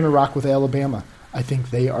 I am going to rock with Alabama. I think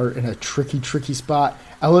they are in a tricky spot.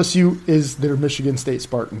 LSU is their Michigan State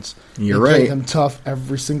Spartans. You're right. They play them tough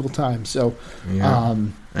every single time. So,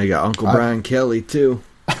 I got Uncle Brian Kelly, too.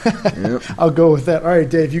 Yep. I'll go with that. All right,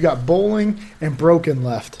 Dave, you got bowling and broken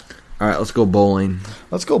left. All right, let's go bowling.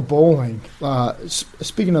 Let's go bowling.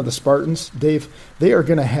 Speaking of the Spartans, Dave, they are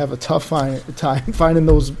going to have a tough time finding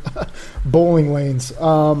those bowling lanes.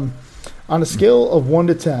 On a scale of 1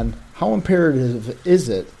 to 10, how imperative is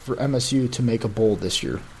it for MSU to make a bowl this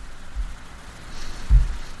year?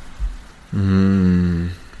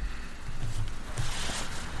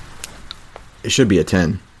 It should be a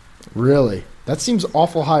 10. Really? That seems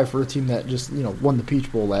awful high for a team that just, won the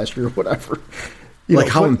Peach Bowl last year or whatever.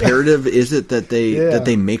 How imperative is it that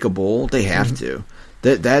they make a bowl? They have to.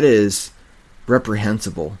 That is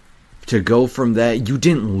reprehensible. To go from that, you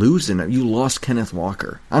didn't lose in it. You lost Kenneth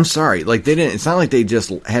Walker. I'm sorry. Like, they didn't. It's not like they just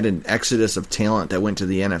had an exodus of talent that went to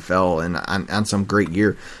the NFL and on some great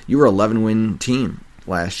year. You were an 11-win team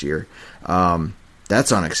last year.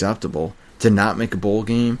 That's unacceptable. To not make a bowl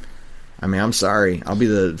game, I mean, I'm sorry. I'll be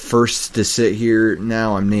the first to sit here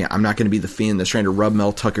now. I'm not going to be the fan that's trying to rub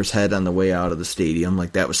Mel Tucker's head on the way out of the stadium.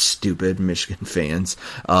 Like, that was stupid, Michigan fans.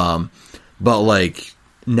 But, like,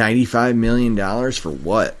 $95 million for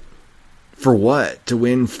what? For what? To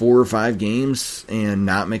win 4 or 5 games and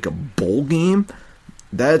not make a bowl game?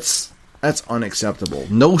 That's unacceptable.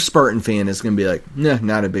 No Spartan fan is going to be like, nah,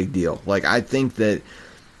 not a big deal. Like, I think that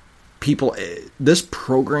this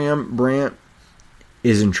program, Brant,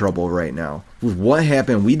 is in trouble right now. With what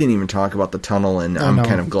happened, we didn't even talk about the tunnel, and I'm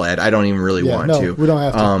kind of glad. I don't even really want to. We don't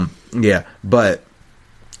have to. But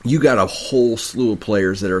you got a whole slew of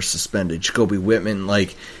players that are suspended. Jacoby Whitman,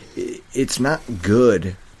 like, it's not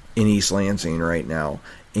good in East Lansing right now.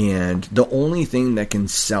 And the only thing that can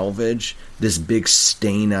salvage this big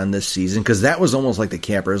stain on this season, because that was almost like the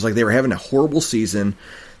capper. It was like they were having a horrible season.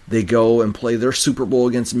 They go and play their Super Bowl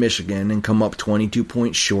against Michigan and come up 22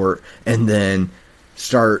 points short, and then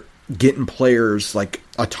start getting players, like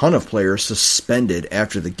a ton of players, suspended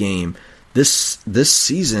after the game. This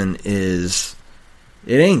season it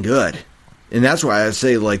ain't good. And that's why I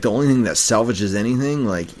say, like, the only thing that salvages anything,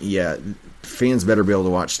 like, yeah, fans better be able to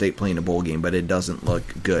watch State play in a bowl game, but it doesn't look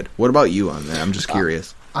good. What about you on that? I'm just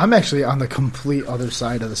curious. I'm actually on the complete other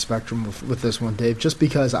side of the spectrum with this one, Dave, just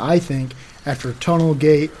because I think after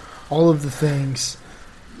Tunnelgate, all of the things,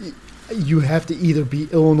 you have to either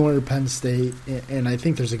beat Illinois or Penn State, and I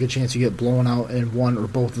think there's a good chance you get blown out in one or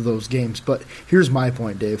both of those games. But here's my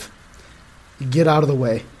point, Dave. Get out of the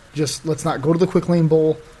way. Just let's not go to the Quick Lane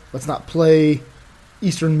Bowl. Let's not play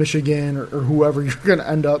Eastern Michigan or whoever you're going to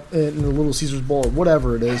end up in the Little Caesars Bowl or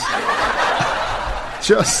whatever it is.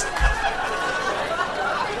 Just,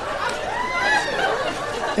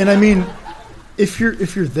 and I mean, if you're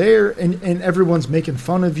there and everyone's making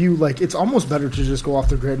fun of you, like, it's almost better to just go off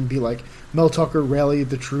the grid and be like, Mel Tucker, rally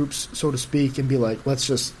the troops, so to speak, and be like,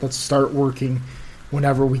 let's start working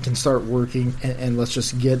whenever we can start working, and let's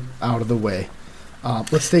just get out of the way.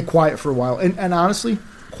 Let's stay quiet for a while. And honestly,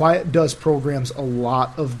 quiet does programs a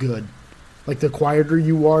lot of good. Like, the quieter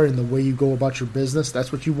you are and the way you go about your business,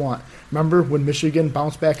 that's what you want. Remember when Michigan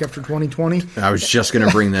bounced back after 2020? I was just going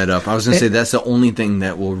to bring that up. I was going to say that's the only thing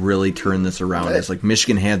that will really turn this around. It's like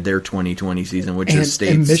Michigan had their 2020 season, which is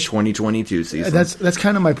State's 2022 season. That's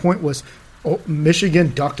kind of my point was,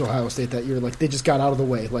 Michigan ducked Ohio State that year. Like, they just got out of the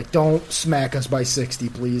way. Like, don't smack us by 60,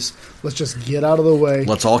 please. Let's just get out of the way.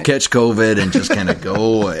 Let's all catch COVID and just kind of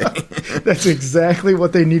go away. That's exactly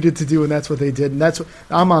what they needed to do, and that's what they did. And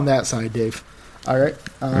I'm on that side, Dave. All right.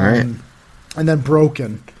 All right. And then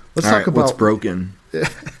broken. Let's talk about what's broken.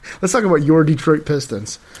 Let's talk about your Detroit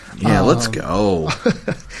Pistons. Yeah, let's go.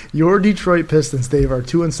 Your Detroit Pistons, Dave, are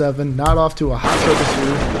 2-7, not off to a hot start this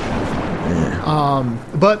year.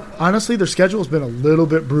 But honestly, their schedule has been a little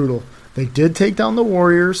bit brutal. They did take down the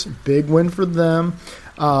Warriors, big win for them,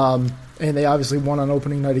 and they obviously won on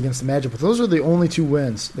opening night against the Magic. But those are the only two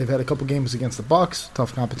wins. They've had a couple games against the Bucks,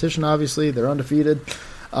 tough competition. Obviously, they're undefeated.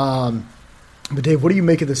 But Dave, what do you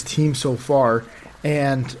make of this team so far?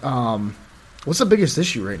 And what's the biggest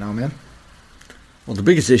issue right now, man? Well, the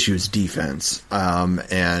biggest issue is defense,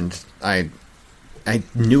 and I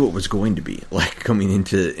knew it was going to be, like, coming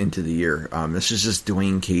into the year. This is just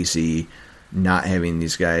Dwayne Casey not having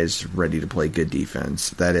these guys ready to play good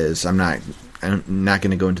defense. That is, I'm not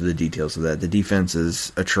going to go into the details of that. The defense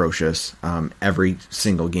is atrocious every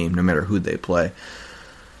single game, no matter who they play.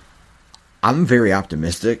 I'm very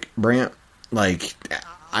optimistic, Brant. Like,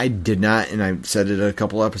 I did not, and I said it a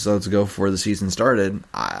couple episodes ago before the season started,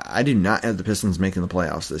 I do not have the Pistons making the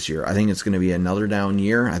playoffs this year. I think it's going to be another down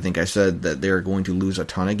year. I think I said that they're going to lose a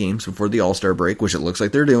ton of games before the All-Star break, which it looks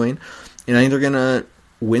like they're doing. And I think they're going to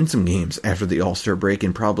win some games after the All-Star break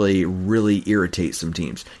and probably really irritate some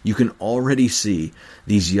teams. You can already see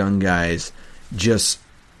these young guys just,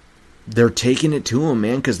 they're taking it to them,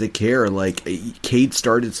 man, because they care. Like, Cade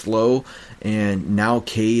started slow, and now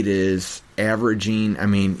Cade is averaging, I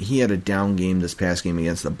mean, he had a down game this past game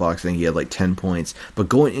against the Bucks. I think he had like 10 points. But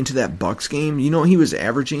going into that Bucks game, you know what he was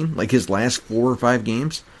averaging? Like his last 4 or 5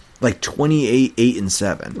 games? Like 28, 8, and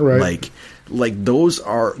 7. Right. Like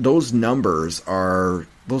those numbers are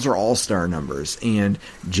all-star numbers. And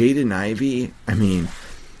Jaden Ivey, I mean,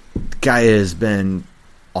 guy has been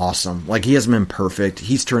awesome. Like, he hasn't been perfect.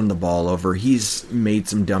 He's turned the ball over. He's made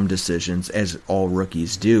some dumb decisions, as all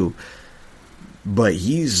rookies do. But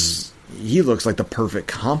he looks like the perfect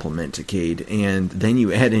complement to Cade. And then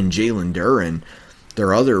you add in Jalen Duren,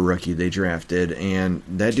 their other rookie they drafted, and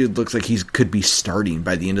that dude looks like he could be starting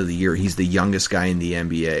by the end of the year. He's the youngest guy in the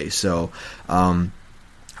NBA. So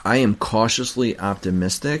I am cautiously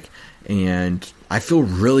optimistic, and I feel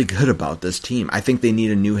really good about this team. I think they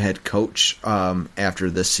need a new head coach after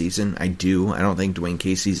this season. I do. I don't think Dwayne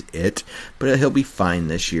Casey's it, but he'll be fine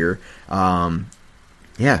this year.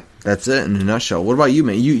 Yeah, that's it in a nutshell. What about you,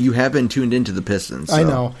 man? You have been tuned into the Pistons. So. I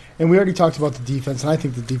know, and we already talked about the defense, and I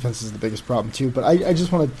think the defense is the biggest problem too. But I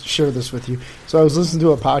just want to share this with you. So I was listening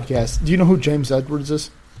to a podcast. Do you know who James Edwards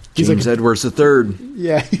is? He's James Edwards III.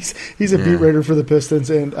 Yeah, he's a beat writer for the Pistons,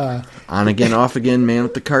 and on again, off again, man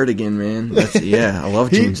with the cardigan, man. I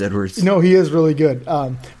love James Edwards. No, he is really good.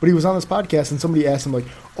 But he was on this podcast, and somebody asked him like,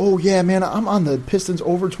 "Oh yeah, man, I'm on the Pistons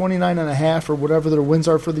over 29.5 or whatever their wins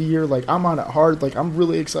are for the year. Like, I'm on it hard. Like, I'm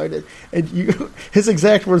really excited." And his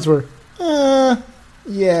exact words were,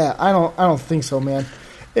 "Yeah, I don't think so, man."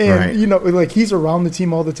 And, you know, like, he's around the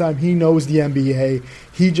team all the time. He knows the NBA.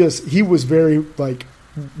 He was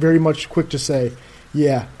very much quick to say,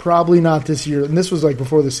 yeah, probably not this year. And this was like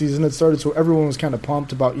before the season had started, so everyone was kind of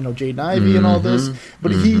pumped about, you know, Jaden Ivey and all this.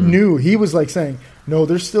 But he knew, he was like saying, no,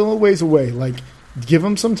 there's still a ways away. Like, give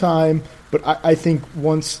him some time. But I think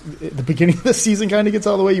once the beginning of the season kind of gets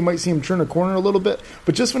out of the way, you might see him turn a corner a little bit.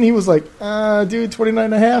 But just when he was like, dude,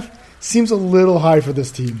 29.5 seems a little high for this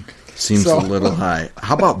team. Seems a little high.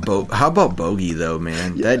 How about Bogey though,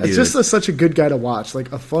 man? That dude, it's just such a good guy to watch,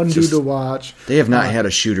 like a fun dude to watch. They have not had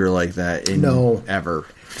a shooter like that ever.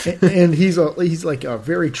 And he's like a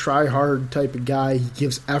very try hard type of guy. He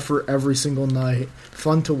gives effort every single night.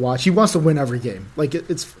 Fun to watch. He wants to win every game. Like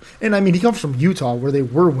it's, and I mean, he comes from Utah where they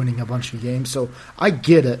were winning a bunch of games, so I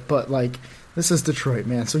get it. But like, this is Detroit,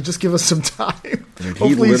 man. So just give us some time. Dude,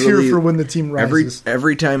 hopefully he's here for when the team rises.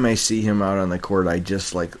 Every time I see him out on the court, I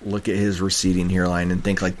just like look at his receding hairline and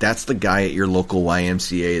think like that's the guy at your local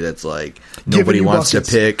YMCA that's like nobody wants to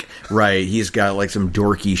pick. Right? He's got like some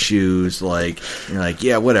dorky shoes. Like you're like,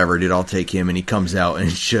 yeah, whatever, dude. I'll take him. And he comes out and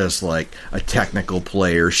it's just like a technical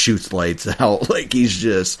player, shoots lights out. Like he's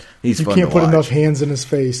fun to watch. You can't put enough hands in his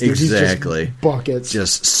face. Dude. Exactly. He's just buckets.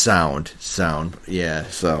 Just sound. Yeah.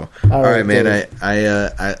 So all right, man.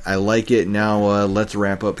 I like it. Now let's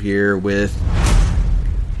wrap up here with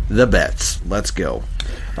the bets. Let's go.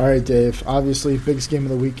 All right, Dave. Obviously, biggest game of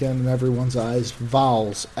the weekend in everyone's eyes.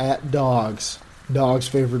 Vols at Dogs. Dogs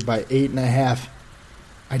favored by 8.5.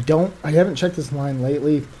 I haven't checked this line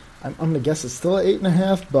lately. I'm going to guess it's still at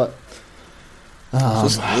 8.5, but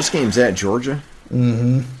this game's at Georgia.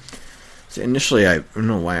 Mm-hmm. So initially, I don't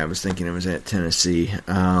know why I was thinking it was at Tennessee.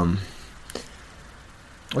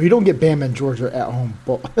 Well, you don't get Bama and Georgia at home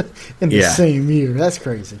in the same year. That's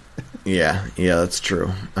crazy. Yeah, that's true.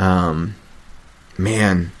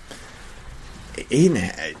 Man,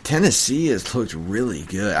 Tennessee has looked really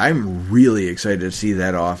good. I'm really excited to see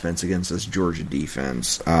that offense against this Georgia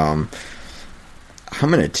defense. I'm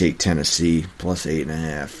going to take Tennessee plus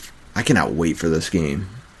 8.5. I cannot wait for this game.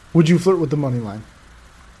 Would you flirt with the money line?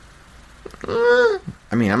 I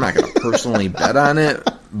mean, I'm not going to personally bet on it,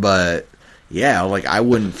 but yeah, like I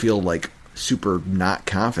wouldn't feel like super not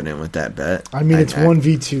confident with that bet. I mean, it's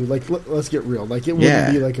 1v2. Like, let's get real. Like, it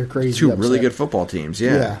wouldn't be like a crazy two upset. Really good football teams.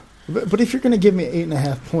 Yeah. But if you're going to give me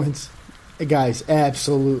 8.5 points, guys,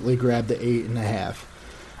 absolutely grab the 8.5.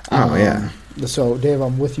 Oh yeah. So, Dave,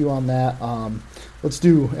 I'm with you on that. Let's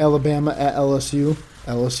do Alabama at LSU.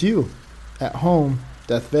 LSU at home.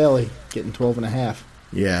 Death Valley getting 12.5.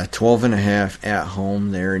 Yeah, 12.5 at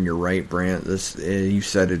home there, and you're right, Brant. This you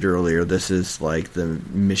said it earlier. This is like the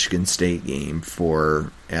Michigan State game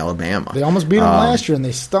for Alabama. They almost beat them last year, and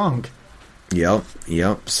they stunk. Yep.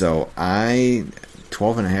 So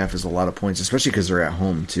 12.5 is a lot of points, especially because they're at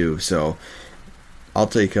home too. So I'll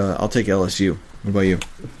take LSU. What about you,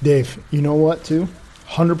 Dave? You know what? Too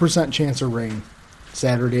 100% chance of rain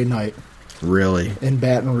Saturday night. Really? In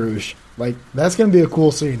Baton Rouge. Like, that's going to be a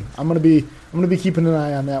cool scene. I'm going to be keeping an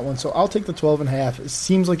eye on that one. So I'll take the 12.5. It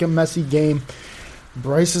seems like a messy game.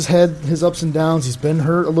 Bryce has had his ups and downs. He's been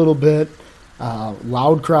hurt a little bit.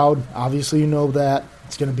 Loud crowd. Obviously, you know that.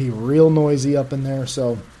 It's going to be real noisy up in there.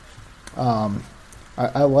 So I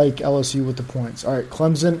like LSU with the points. All right,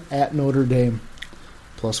 Clemson at Notre Dame.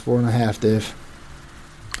 Plus 4.5, Dave.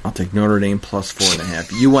 I'll take Notre Dame plus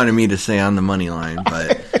 4.5. You wanted me to say on the money line,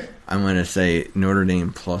 but I'm going to say Notre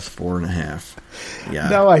Dame plus 4.5. Yeah,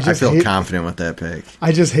 no, I feel confident with that pick.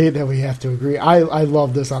 I just hate that we have to agree. I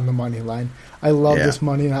love this on the money line. I love this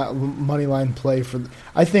money line play for.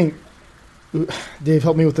 I think Dave,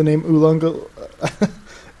 help me with the name Uiagalelei.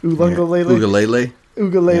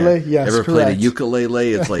 Uiagalelei, yes, ever correct. Played a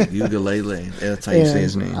ukulele? It's like ukulele. That's how you say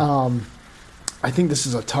his name. I think this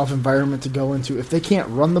is a tough environment to go into. If they can't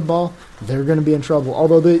run the ball, they're going to be in trouble.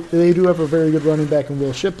 Although they do have a very good running back in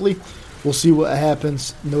Will Shipley. We'll see what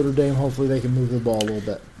happens. Notre Dame, hopefully they can move the ball a little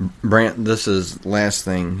bit. Brant, this is last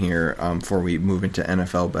thing here before we move into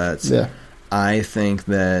NFL bets. Yeah. I think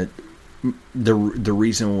that the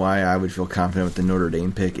reason why I would feel confident with the Notre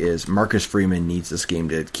Dame pick is Marcus Freeman needs this game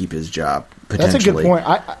to keep his job, potentially. That's a good point.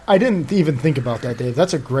 I didn't even think about that, Dave.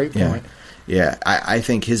 That's a great point. Yeah, I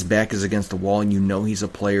think his back is against the wall, and you know he's a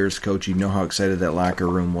player's coach. You know how excited that locker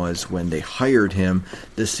room was when they hired him.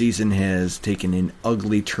 This season has taken an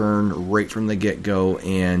ugly turn right from the get-go,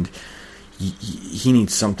 and he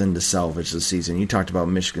needs something to salvage the season. You talked about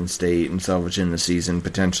Michigan State and salvaging the season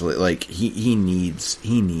potentially. Like he needs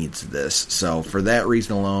this. So for that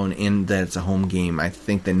reason alone, and that it's a home game, I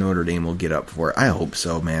think that Notre Dame will get up for it. I hope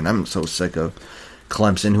so, man. I'm so sick of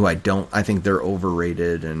Clemson, who I think they're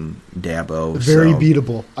overrated, and Dabo. Very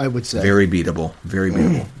beatable, I would say. Very beatable. Very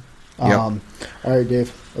beatable. Yep. All right,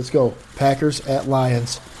 Dave, let's go. Packers at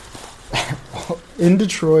Lions in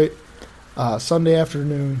Detroit, Sunday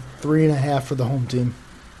afternoon, 3.5 for the home team.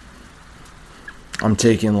 I'm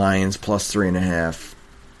taking Lions plus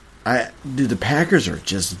 3.5. The Packers are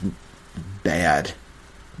just bad.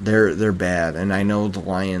 They're bad, and I know the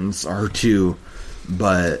Lions are too,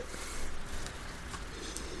 but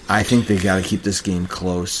I think they got to keep this game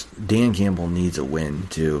close. Dan Campbell needs a win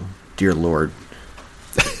too. Dear Lord.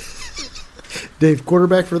 Dave,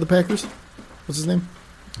 quarterback for the Packers? What's his name?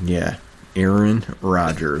 Yeah, Aaron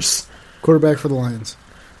Rodgers. Quarterback for the Lions.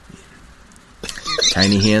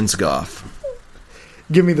 Tiny Hands Goff.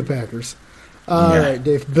 Give me the Packers. All right,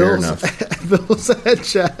 Dave. Bills at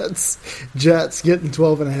Jets. Jets getting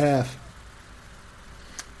 12.5.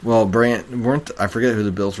 Well, I forget who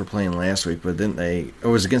the Bills were playing last week, but didn't they? It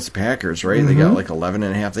was against the Packers, right? Mm-hmm. They got like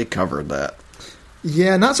 11.5. They covered that.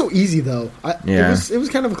 Yeah, not so easy though. It was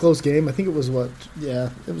kind of a close game. I think it was it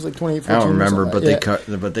was like 28-14. I don't remember,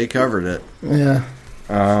 but they covered it. Yeah.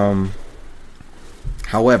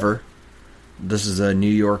 However, this is a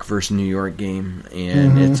New York versus New York game,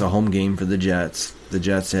 and it's a home game for the Jets. The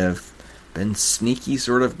Jets have been sneaky,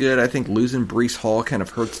 sort of good. I think losing Breece Hall kind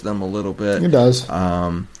of hurts them a little bit. It does.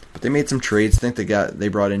 But they made some trades. I think they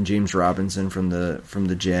brought in James Robinson from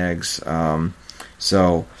the Jags.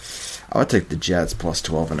 So I would take the Jets plus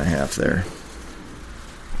 12.5 there.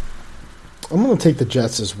 I'm going to take the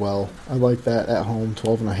Jets as well. I like that at home,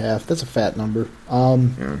 12.5. That's a fat number.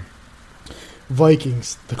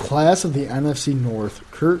 Vikings, the class of the NFC North,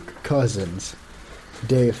 Kirk Cousins.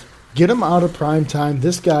 Dave, get him out of prime time.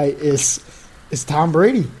 This guy is Tom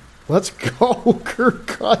Brady. Let's go, Kirk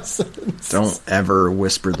Cousins. Don't ever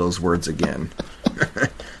whisper those words again.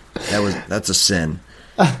 That's a sin.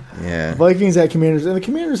 Yeah. Vikings at Commanders, and the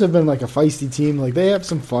Commanders have been like a feisty team. Like they have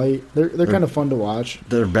some fight. They're kind of fun to watch.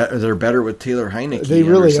 They're better with Taylor Heineke. They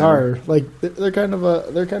really are. Like they're kind of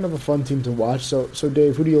a fun team to watch. So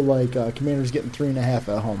Dave, who do you like? Commanders getting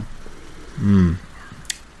 3.5 at home.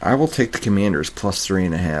 I will take the Commanders plus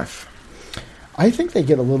 3.5. I think they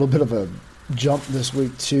get a little bit of a jump this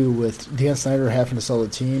week too, with Dan Snyder having to sell the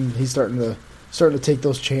team. He's starting to take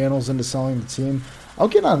those channels into selling the team. I'll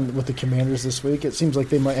get on with the Commanders this week. It seems like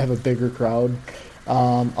they might have a bigger crowd.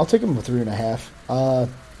 I'll take them with 3.5. All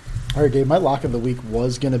right, Dave, my lock of the week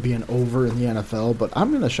was going to be an over in the NFL, but I'm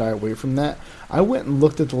going to shy away from that. I went and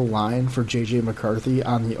looked at the line for J.J. McCarthy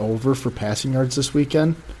on the over for passing yards this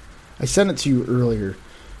weekend. I sent it to you earlier.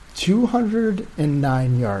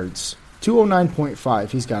 209 yards. 209.5.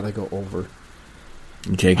 He's got to go over.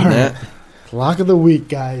 You taking that? Lock of the week,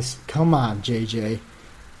 guys. Come on, J.J.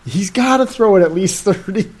 He's got to throw it at least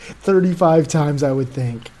 35 times, I would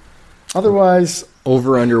think. Otherwise...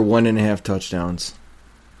 Over under 1.5 touchdowns.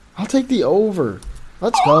 I'll take the over.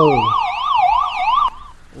 Let's go.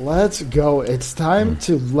 Let's go. It's time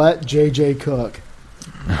to let JJ cook.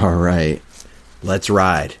 All right. Let's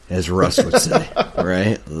ride, as Russ would say.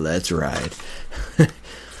 Right? Let's ride.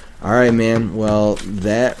 All right, man. Well,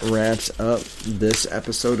 that wraps up this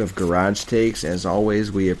episode of Garage Takes. As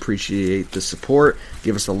always, we appreciate the support.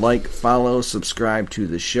 Give us a like, follow, subscribe to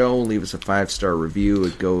the show. Leave us a 5-star review.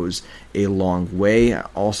 It goes a long way. I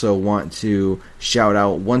also want to shout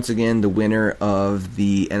out once again the winner of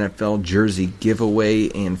the NFL jersey giveaway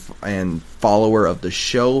and follower of the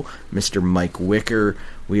show, Mr. Mike Wicker.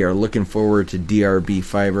 We are looking forward to DRB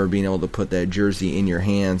Fiber being able to put that jersey in your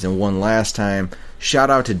hands. And one last time, shout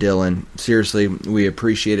out to Dylan. Seriously, we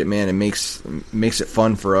appreciate it, man. It makes it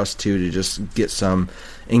fun for us to just get some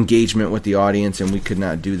engagement with the audience, and we could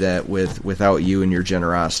not do that without you and your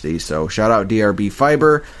generosity. So shout out DRB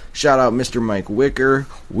Fiber. Shout out Mr. Mike Wicker.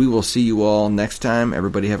 We will see you all next time.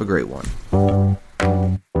 Everybody have a great one.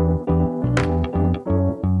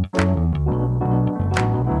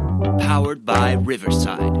 Powered by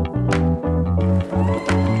Riverside.